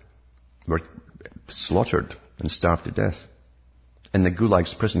folk were slaughtered and starved to death in the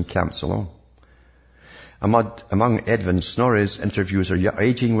Gulag's prison camps alone. Among Edwin Snorri's interviews are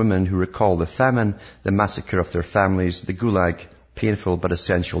aging women who recall the famine, the massacre of their families, the Gulag, painful but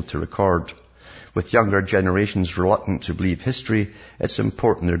essential to record. With younger generations reluctant to believe history, it's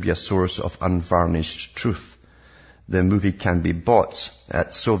important there be a source of unvarnished truth. The movie can be bought at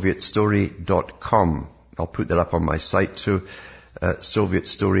sovietstory.com. I'll put that up on my site too,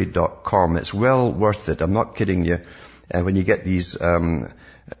 sovietstory.com. It's well worth it. I'm not kidding you. When you get these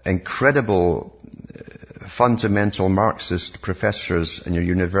incredible fundamental Marxist professors in your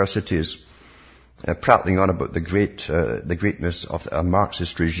universities prattling on about the greatness of a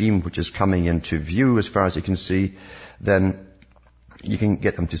Marxist regime which is coming into view as far as you can see, then you can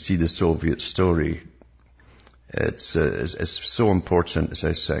get them to see the Soviet story. It's so important, as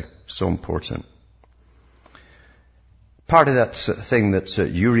I say, so important. Part of that thing that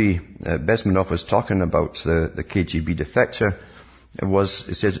Yuri Bezmenov was talking about, the KGB defector, was,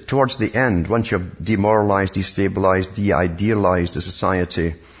 it says, towards the end, once you've demoralized, destabilized, de-idealized the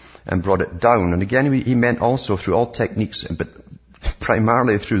society and brought it down, and again he meant also through all techniques, but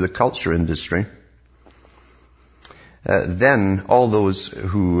primarily through the culture industry, then all those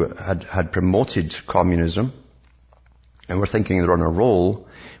who had promoted communism and were thinking they're on a roll,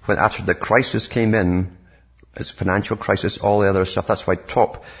 when after the crisis came in, it's financial crisis, all the other stuff, that's why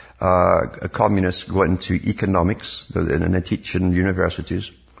top communists go into economics, and they teach in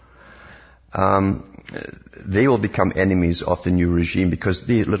universities. They will become enemies of the new regime because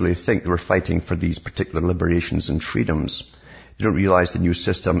they literally think they were fighting for these particular liberations and freedoms. You don't realize the new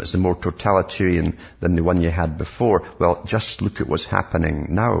system is more totalitarian than the one you had before. Well, just look at what's happening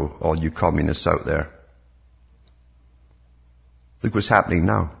now, all you communists out there. Look what's happening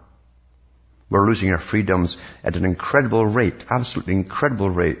now. We're losing our freedoms at an incredible rate, absolutely incredible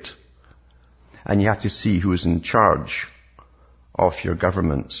rate. And you have to see who is in charge of your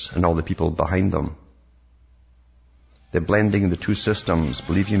governments and all the people behind them. The blending of the two systems,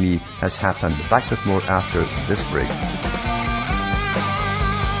 believe you me, has happened. Back with more after this break.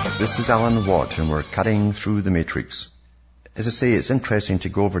 This is Alan Watt, and we're cutting through the matrix. As I say, it's interesting to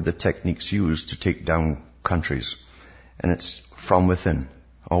go over the techniques used to take down countries. And it's from within,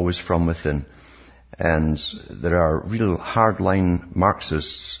 always from within. And there are real hardline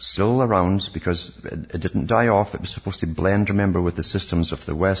Marxists still around because it didn't die off. It was supposed to blend, remember, with the systems of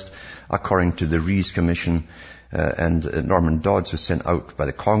the West, according to the Rees Commission. And Norman Dodds was sent out by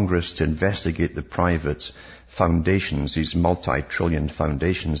the Congress to investigate the private foundations, these multi-trillion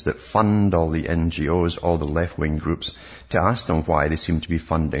foundations that fund all the NGOs, all the left-wing groups, to ask them why they seem to be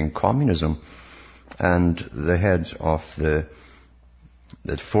funding communism. And the heads of the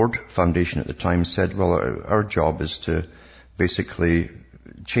Ford Foundation at the time said, well, our job is to basically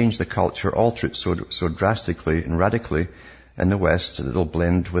change the culture, alter it so drastically and radically in the West that it'll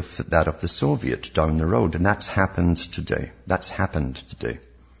blend with that of the Soviet down the road. And that's happened today. That's happened today.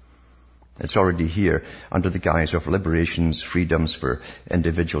 It's already here under the guise of liberations, freedoms for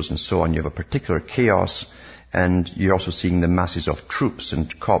individuals and so on. You have a particular chaos, and you're also seeing the masses of troops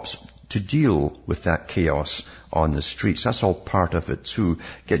and cops to deal with that chaos on the streets. That's all part of it too,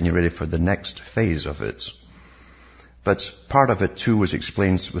 getting you ready for the next phase of it. But part of it too was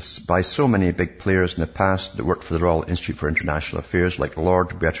explained by so many big players in the past that worked for the Royal Institute for International Affairs, like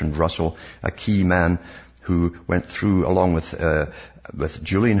Lord Bertrand Russell, a key man who went through, along with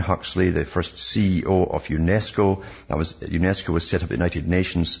Julian Huxley, the first CEO of UNESCO. UNESCO was set up at the United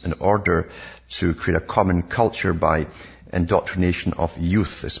Nations in order to create a common culture by indoctrination of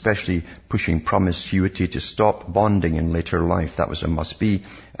youth, especially pushing promiscuity to stop bonding in later life. That was a must-be.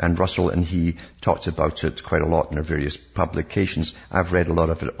 And Russell and he talked about it quite a lot in their various publications. I've read a lot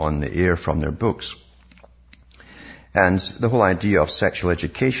of it on the air from their books. And the whole idea of sexual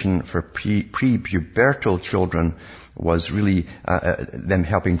education for pre-pubertal children was really them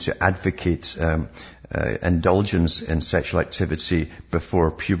helping to advocate indulgence in sexual activity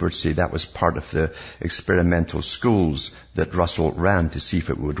before puberty. That was part of the experimental schools that Russell ran to see if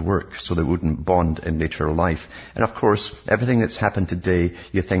it would work, so they wouldn't bond in later life. And of course, everything that's happened today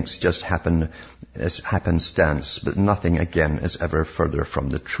you think's just happenstance, but nothing again is ever further from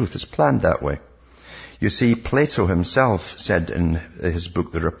the truth. It's planned that way. You see, Plato himself said in his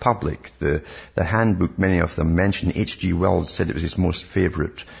book, The Republic, the handbook, many of them mention, H.G. Wells said it was his most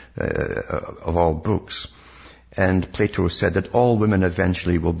favorite of all books. And Plato said that all women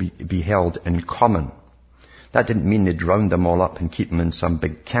eventually will be held in common. That didn't mean they'd round them all up and keep them in some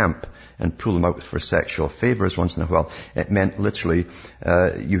big camp and pull them out for sexual favors once in a while. It meant literally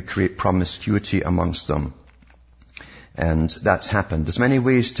you create promiscuity amongst them. And that's happened. There's many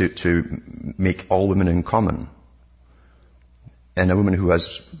ways to make all women in common. And a woman who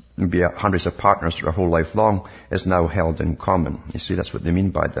has maybe hundreds of partners her whole life long is now held in common. You see, that's what they mean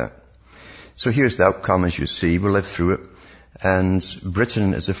by that. So here's the outcome, as you see. We lived through it. And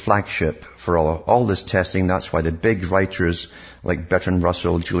Britain is a flagship for all this testing. That's why the big writers like Bertrand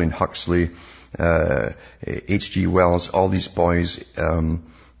Russell, Julian Huxley, H.G. Wells, all these boys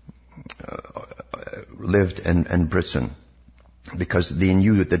lived in Britain, because they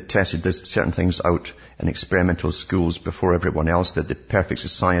knew that they'd tested certain things out in experimental schools before everyone else did, the perfect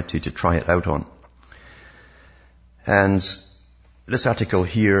society to try it out on. And this article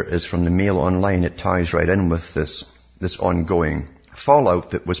here is from the Mail Online. It ties right in with this ongoing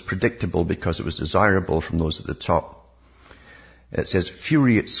fallout that was predictable because it was desirable from those at the top. It says,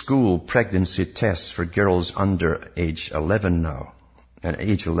 fury at school, pregnancy tests for girls under age 11 now. And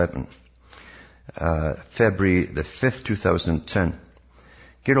age 11. February the 5th, 2010.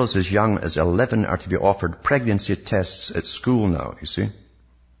 Girls as young as 11 are to be offered pregnancy tests at school now, you see.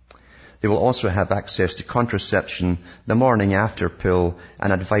 They will also have access to contraception, the morning after pill,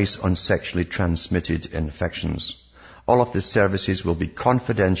 and advice on sexually transmitted infections. All of the services will be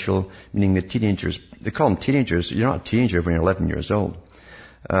confidential, meaning the teenagers, they call them teenagers, you're not a teenager when you're 11 years old.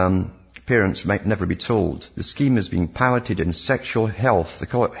 Parents might never be told. The scheme is being piloted in sexual health. They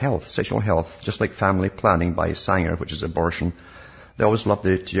call it health, sexual health, just like family planning by Sanger, which is abortion. They always love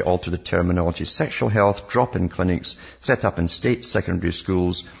to alter the terminology. Sexual health, drop-in clinics, set up in state secondary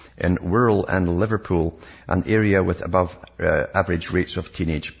schools in Wirral and Liverpool, an area with above average rates of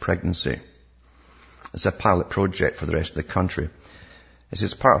teenage pregnancy. It's a pilot project for the rest of the country. This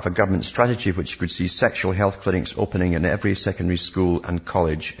is part of a government strategy which could see sexual health clinics opening in every secondary school and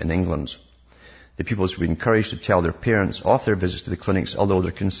college in England. The pupils will be encouraged to tell their parents of their visits to the clinics, although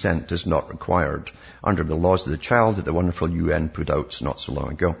their consent is not required, under the laws of the child that the wonderful UN put out not so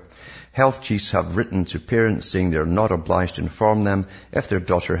long ago. Health chiefs have written to parents saying they are not obliged to inform them if their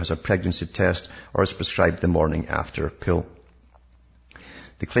daughter has a pregnancy test or is prescribed the morning after pill.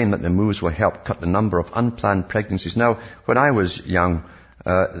 They claim that the moves will help cut the number of unplanned pregnancies. Now, when I was young,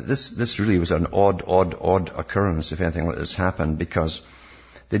 this really was an odd occurrence if anything like this happened, because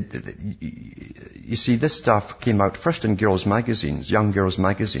you see, this stuff came out first in girls' magazines, young girls'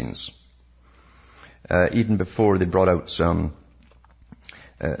 magazines, even before they brought out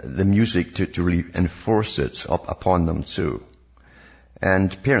the music to really enforce it upon them too.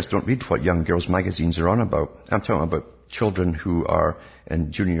 And parents don't read what young girls' magazines are on about. I'm talking about children who are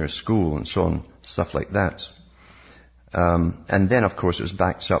in junior school and so on, stuff like that. And then, of course, it was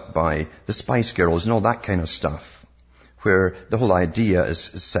backed up by the Spice Girls and all that kind of stuff, where the whole idea is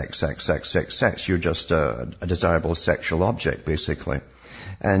sex. You're just a desirable sexual object, basically.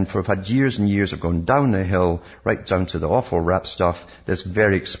 And we've had years and years of going down the hill, right down to the awful rap stuff that's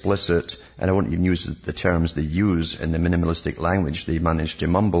very explicit, and I won't even use the terms they use in the minimalistic language they manage to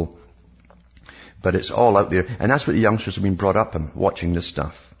mumble. But it's all out there, and that's what the youngsters have been brought up in, watching this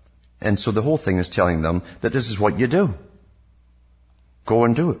stuff. And so the whole thing is telling them that this is what you do. Go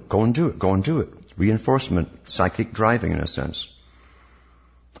and do it, go and do it, go and do it. Reinforcement, psychic driving in a sense.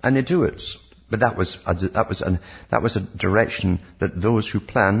 And they do it. But that was a direction that those who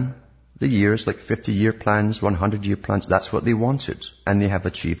plan the years, like 50-year plans, 100-year plans, that's what they wanted. And they have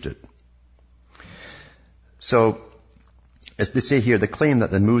achieved it. So, as they say here, the claim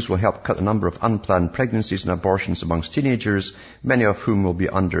that the moves will help cut the number of unplanned pregnancies and abortions amongst teenagers, many of whom will be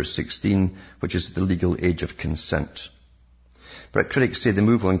under 16, which is the legal age of consent. But critics say the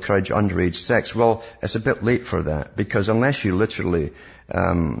move will encourage underage sex. Well, it's a bit late for that, because unless you literally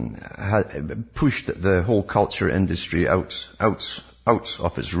pushed the whole culture industry out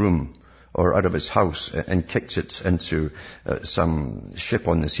of its room or out of its house and kicked it into some ship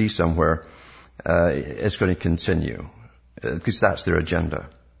on the sea somewhere, it's going to continue, because that's their agenda.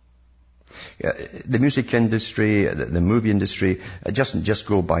 The music industry, the movie industry, it doesn't just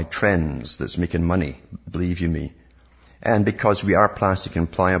go by trends that's making money, believe you me. And because we are plastic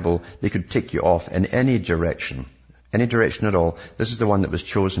and pliable, they could take you off in any direction at all. This is the one that was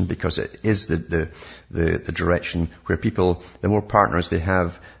chosen because it is the direction where people, the more partners they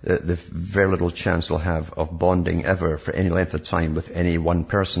have, the very little chance they'll have of bonding ever for any length of time with any one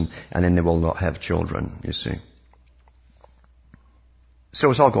person, and then they will not have children, you see.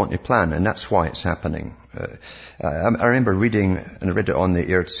 So it's all going to plan, and that's why it's happening. I remember reading, and I read it on the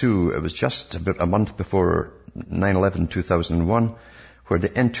air too, it was just about a month before 9/11/2001, where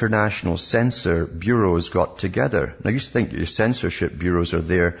the international censor bureaus got together. Now, you think your censorship bureaus are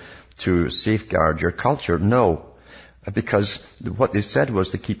there to safeguard your culture. No, because what they said was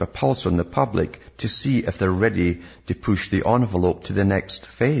to keep a pulse on the public to see if they're ready to push the envelope to the next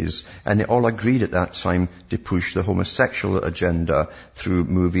phase. And they all agreed at that time to push the homosexual agenda through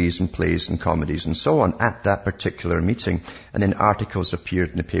movies and plays and comedies and so on at that particular meeting. And then articles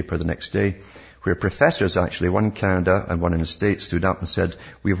appeared in the paper the next day, where professors actually, one in Canada and one in the States, stood up and said,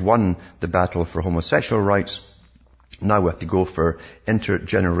 we've won the battle for homosexual rights. Now we have to go for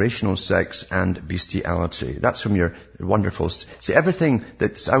intergenerational sex and bestiality. That's from your wonderful... See, everything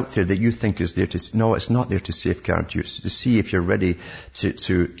that's out there that you think is there to... No, it's not there to safeguard you. It's to see if you're ready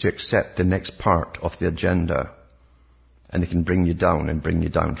to accept the next part of the agenda. And they can bring you down and bring you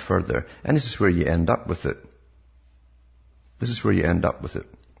down further. And this is where you end up with it. This is where you end up with it.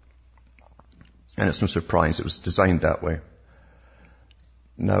 And it's no surprise it was designed that way.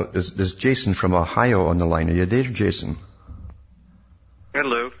 Now, there's Jason from Ohio on the line. Are you there, Jason?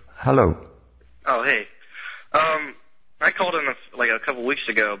 Hello. Hello. Oh, hey. I called in a couple weeks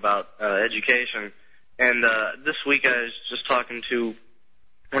ago about education, and this week I was just talking to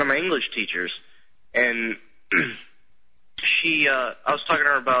one of my English teachers, and I was talking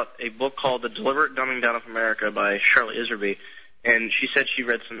to her about a book called The Deliberate Dumbing Down of America by Charlotte Iserby, and she said she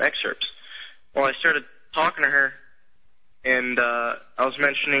read some excerpts. Well, I started talking to her, and I was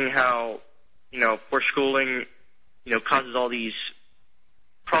mentioning how, poor schooling, causes all these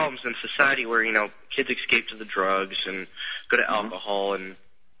problems in society where, kids escape to the drugs and go to alcohol, and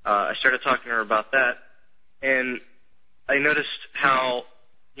I started talking to her about that, and I noticed how,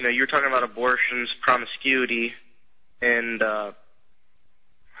 you were talking about abortions, promiscuity, and, the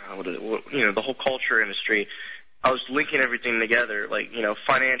whole culture industry. I was linking everything together, like,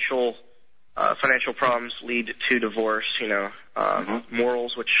 financial problems lead to divorce,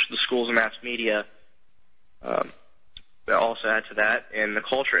 morals, which the schools and mass media, also add to that, and the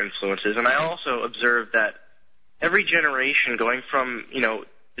culture influences. And I also observed that every generation, going from,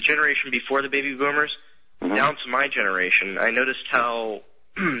 the generation before the baby boomers down to my generation, I noticed how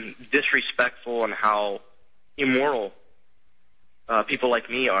disrespectful and how immoral people like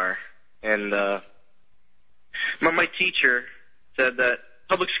me are. And my teacher said that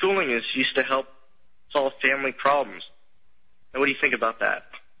public schooling is used to help solve family problems. Now, what do you think about that?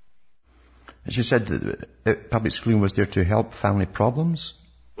 As you said, public schooling was there to help family problems?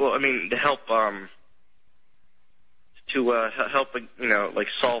 Well, I mean, to help, like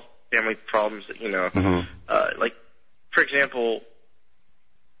solve family problems that, like, for example,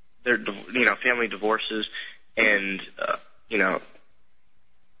 there, family divorces and,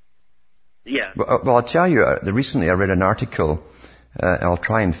 yeah. Well, I'll tell you, recently I read an article, I'll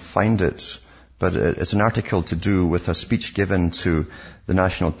try and find it, but it's an article to do with a speech given to the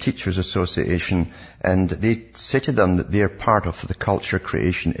National Teachers Association, and they say to them that they're part of the culture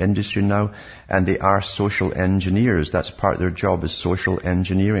creation industry now, and they are social engineers. That's part of their job, is social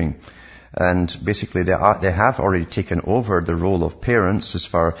engineering. And basically they have already taken over the role of parents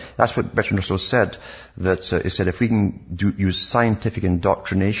that's what Bezmenov said, that he said if we can use scientific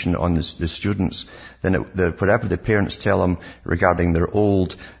indoctrination on the students, then whatever the parents tell them regarding their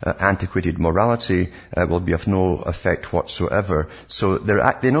old, antiquated morality, will be of no effect whatsoever. So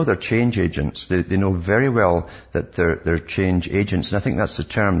they know they're change agents. They know very well that they're change agents. And I think that's the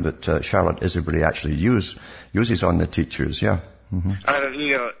term that, Charlotte Isabry actually uses on the teachers, yeah. Mm-hmm.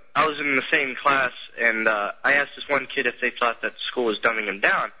 I was in the same class, and I asked this one kid if they thought that school was dumbing him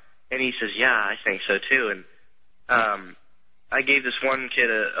down, and he says, yeah, I think so too. And I gave this one kid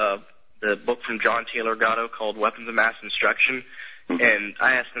the book from John Taylor Gatto called Weapons of Mass Instruction, and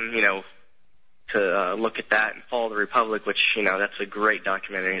I asked him, to look at that and follow the Republic, which, that's a great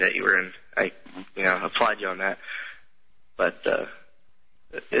documentary that you were in. I applaud you on that. But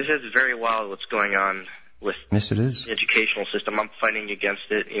it is very wild what's going on with yes, it is. The educational system. I'm fighting against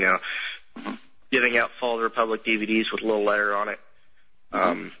it, giving out Follow the Republic DVDs with a little letter on it,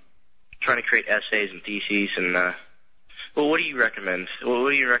 trying to create essays and theses, and, well, what do you recommend?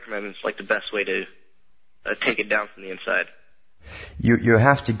 What do you recommend is like the best way to take it down from the inside? You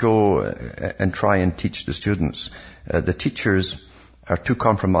have to go and try and teach the students. The teachers are too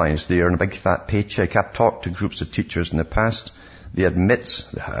compromised. They earn a big fat paycheck. I've talked to groups of teachers in the past. They admit,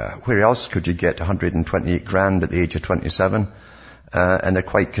 where else could you get 128 grand at the age of 27? And they're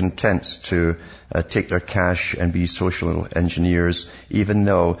quite content to take their cash and be social engineers, even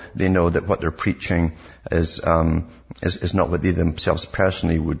though they know that what they're preaching is not what they themselves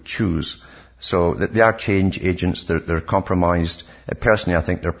personally would choose. So they are change agents. They're compromised. Personally, I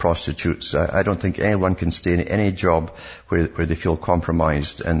think they're prostitutes. I don't think anyone can stay in any job where they feel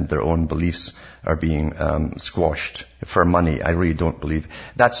compromised and their own beliefs are being squashed for money. I really don't believe.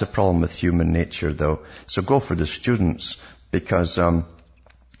 That's a problem with human nature, though. So go for the students, because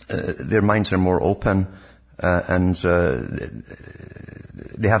their minds are more open, and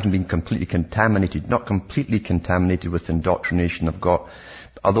they haven't been completely contaminated, not completely contaminated with indoctrination of God,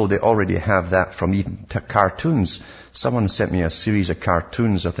 although they already have that from even cartoons. Someone sent me a series of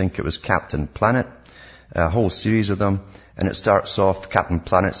cartoons, I think it was Captain Planet, a whole series of them, and it starts off, Captain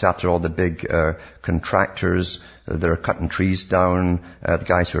Planet's after all the big contractors that are cutting trees down, the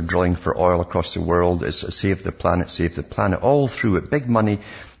guys who are drilling for oil across the world. It's save the planet, all through it, big money,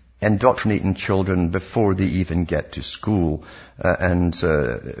 indoctrinating children before they even get to school. Here's what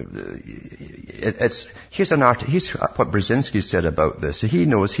Brzezinski said about this. He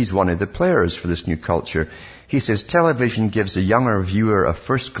knows he's one of the players for this new culture. He says, television gives a younger viewer a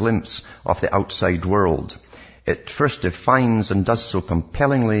first glimpse of the outside world. It first defines and does so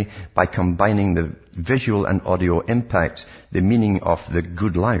compellingly by combining the visual and audio impact, the meaning of the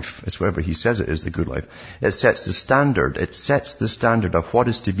good life. It's whatever he says it is, the good life. It sets the standard. It sets the standard of what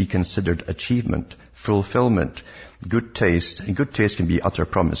is to be considered achievement, fulfillment, good taste. And good taste can be utter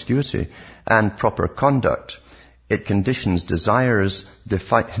promiscuity, and proper conduct. It conditions desires,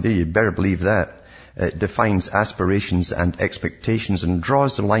 you better believe that. It defines aspirations and expectations and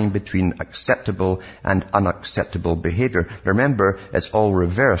draws the line between acceptable and unacceptable behavior. Remember, it's all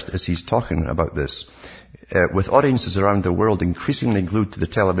reversed as he's talking about this. With audiences around the world increasingly glued to the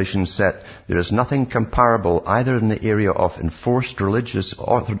television set, there is nothing comparable either in the area of enforced religious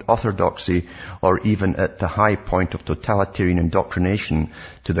orthodoxy or even at the high point of totalitarian indoctrination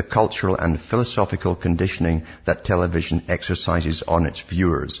to the cultural and philosophical conditioning that television exercises on its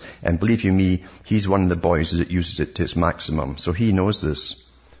viewers. And believe you me, he's one of the boys that uses it to its maximum. So he knows this.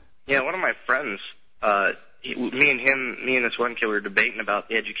 Yeah, one of my friends, me and this one kid were debating about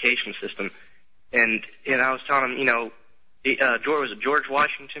the education system. And I was telling him, George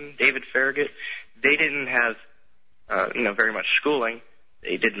Washington, David Farragut, they didn't have, very much schooling.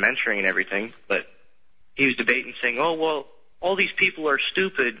 They did mentoring and everything, but he was debating saying, oh, well, all these people are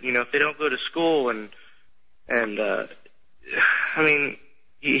stupid, if they don't go to school and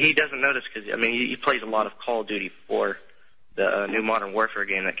he doesn't notice because, he plays a lot of Call of Duty for the new Modern Warfare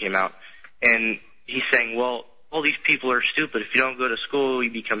game that came out. And he's saying, well, all these people are stupid. If you don't go to school,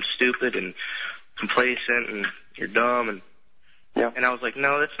 you become stupid and complacent and you're dumb. And I was like,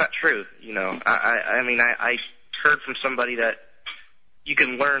 no, that's not true. I heard from somebody that you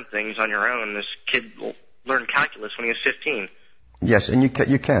can learn things on your own. This kid learned calculus when he was 15. Yes, and you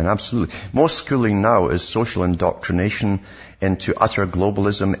can, absolutely. Most schooling now is social indoctrination into utter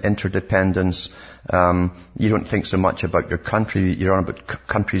globalism, interdependence. You don't think so much about your country. You're on about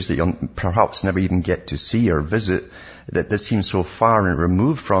countries that you'll perhaps never even get to see or visit, that seem so far and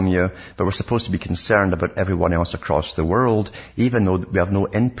removed from you, but we're supposed to be concerned about everyone else across the world, even though we have no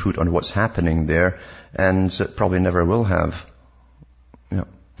input on what's happening there, and probably never will have. Yeah.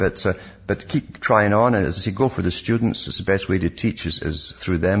 But keep trying on, and as I say, go for the students. It's the best way to teach is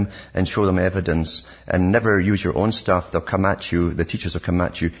through them and show them evidence. And never use your own stuff. They'll come at you, the teachers will come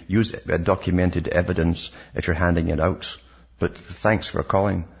at you. Use documented evidence if you're handing it out. But thanks for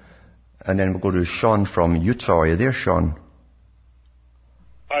calling. And then we'll go to Sean from Utah. Are you there, Sean?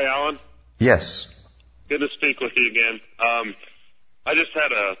 Hi, Alan. Yes. Good to speak with you again. I just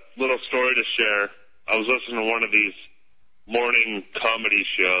had a little story to share. I was listening to one of these morning comedy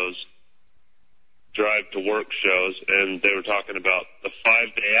shows, drive to work shows, and they were talking about the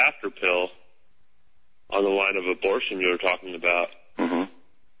 5-day after pill on the line of abortion you were talking about,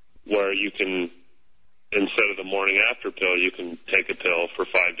 where you can, instead of the morning after pill, you can take a pill for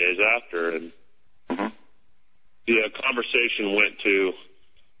 5 days after. And the conversation went to,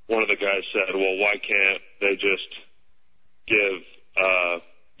 one of the guys said, well, why can't they just give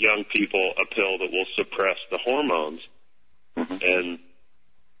young people a pill that will suppress the hormones? And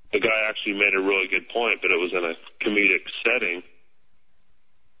the guy actually made a really good point, but it was in a comedic setting.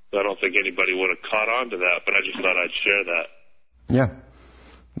 So I don't think anybody would have caught on to that, but I just thought I'd share that. Yeah.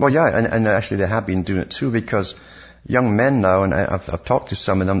 Well, yeah, and actually they have been doing it too, because young men now, and I've talked to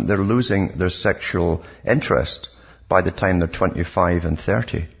some of them, they're losing their sexual interest by the time they're 25 and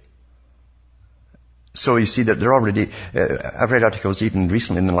 30. So you see that they're already, I've read articles even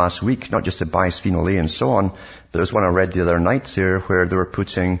recently in the last week, not just the bisphenol A and so on, but there's one I read the other night here where they were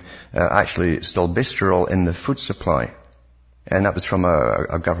putting actually stalbistrol in the food supply. And that was from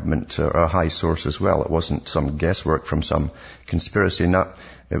a government or a high source as well. It wasn't some guesswork from some conspiracy nut.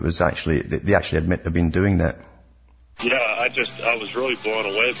 It was actually, they actually admit they've been doing that. Yeah, I was really blown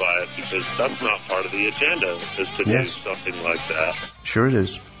away by it, because that's not part of the agenda, is to do something like that. Sure it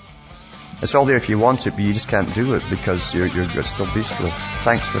is. It's all there if you want it, but you just can't do it because you're still bestial.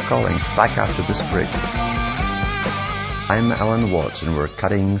 Thanks for calling. Back after this break. I'm Alan Watts, and we're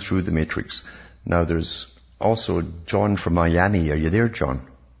cutting through the matrix. Now there's also John from Miami. Are you there, John?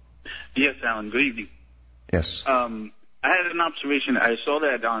 Yes, Alan. Good evening. Yes. I had an observation. I saw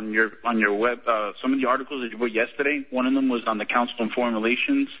that on your web, some of the articles that you wrote yesterday. One of them was on the Council on Foreign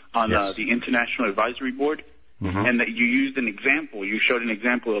Relations on the International Advisory Board. And that you used an example. You showed an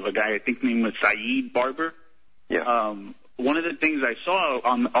example of a guy, I think named was Saeed Barber. Yeah. One of the things I saw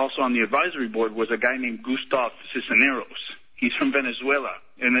also on the advisory board was a guy named Gustav Cisneros. He's from Venezuela.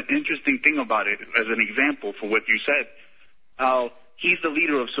 And an interesting thing about it, as an example for what you said, how he's the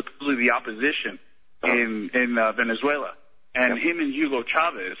leader of supposedly the opposition in Venezuela. And him and Hugo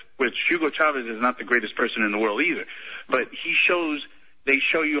Chavez, which Hugo Chavez is not the greatest person in the world either, but they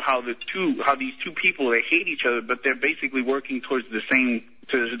show you how these two people, they hate each other, but they're basically working towards the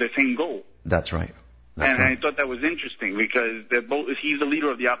same goal. That's right. I thought that was interesting, because they're both, he's the leader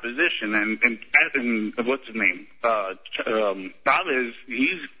of the opposition, and what's his name? Chavez,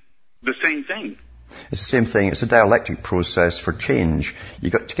 he's the same thing. It's the same thing. It's a dialectic process for change. To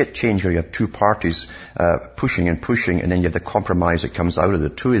get change where you have two parties pushing, and then you have the compromise that comes out of the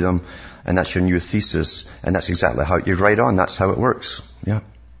two of them, and that's your new thesis, and that's exactly how you're right on. That's how it works. Yeah.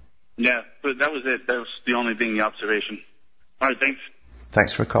 Yeah, but that was it. That was the only thing, the observation. All right, thanks.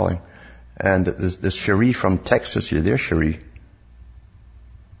 Thanks for calling. And there's Cherie from Texas. You there, Cherie?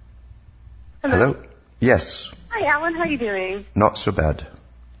 Hello? Yes. Hi, Alan. How are you doing? Not so bad.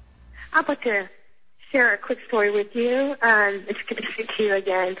 I'd like to share a quick story with you. It's good to speak to you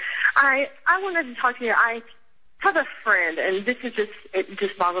again. I wanted to talk to you. I have a friend, and it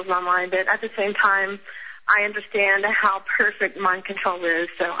just boggles my mind, but at the same time, I understand how perfect mind control is,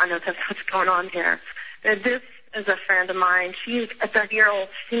 so I know that's what's going on here. This is a friend of mine. She's a 30-year-old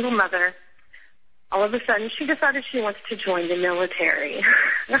single mother. All of a sudden, she decided she wants to join the military.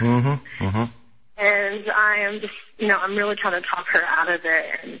 And I am just, I'm really trying to talk her out of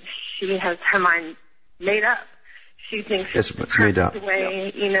it, and she has her mind made up. She thinks it's the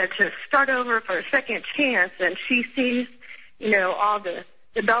way, to start over for a second chance, and she sees, all the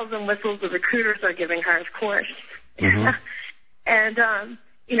bells and whistles the recruiters are giving her, of course. And,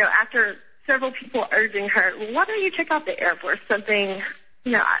 after several people urging her, well, why don't you check out the Air Force, something,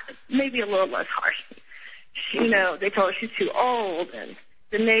 maybe a little less harsh. They told her she's too old, and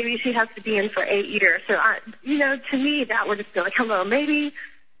the Navy, she has to be in for 8 years. So, to me, that would just be like, hello, maybe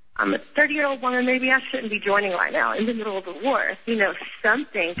I'm a 30-year-old woman, maybe I shouldn't be joining right now in the middle of the war.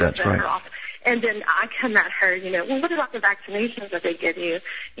 Something to set her off. And then I come at her, well, what about the vaccinations that they give you?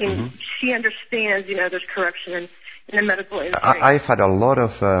 And she understands, there's corruption in the medical industry. I've had a lot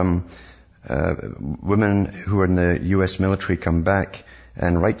of women who are in the U.S. military come back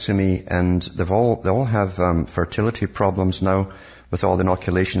and write to me, and they all have fertility problems now with all the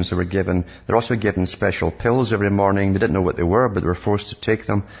inoculations they were given. They're also given special pills every morning. They didn't know what they were, but they were forced to take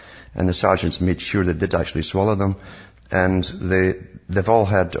them, and the sergeants made sure they did actually swallow them. And they've all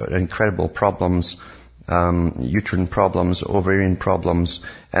had incredible problems, uterine problems, ovarian problems,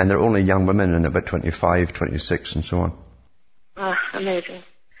 and they're only young women in about 25, 26, and so on. Amazing.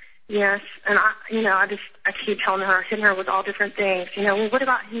 Yes, and I keep telling her, hitting her with all different things. Well, what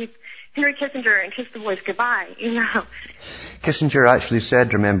about Henry Kissinger and kiss the boys goodbye? Kissinger actually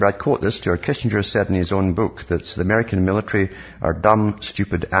said, remember, I quote this to her, Kissinger said in his own book that the American military are dumb,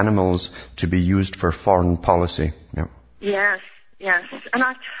 stupid animals to be used for foreign policy. Yeah. Yes, and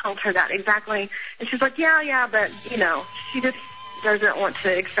I told her that exactly, and she's like, yeah, but, she just doesn't want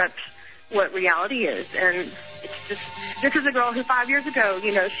to accept what reality is, and it's just, this is a girl who 5 years ago,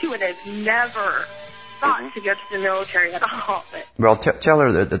 she would have never thought to go to the military at all. But. Well, tell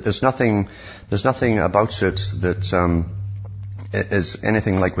her that there's nothing about it that is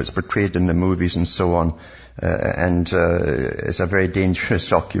anything like what's portrayed in the movies and so on. And it's a very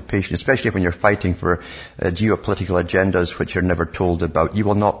dangerous occupation, especially when you're fighting for geopolitical agendas which you're never told about. You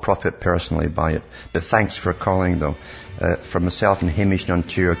will not profit personally by it. But thanks for calling, though. From myself and Hamish in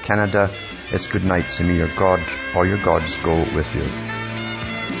Ontario, Canada, it's good night to me. Your God or your gods go with you.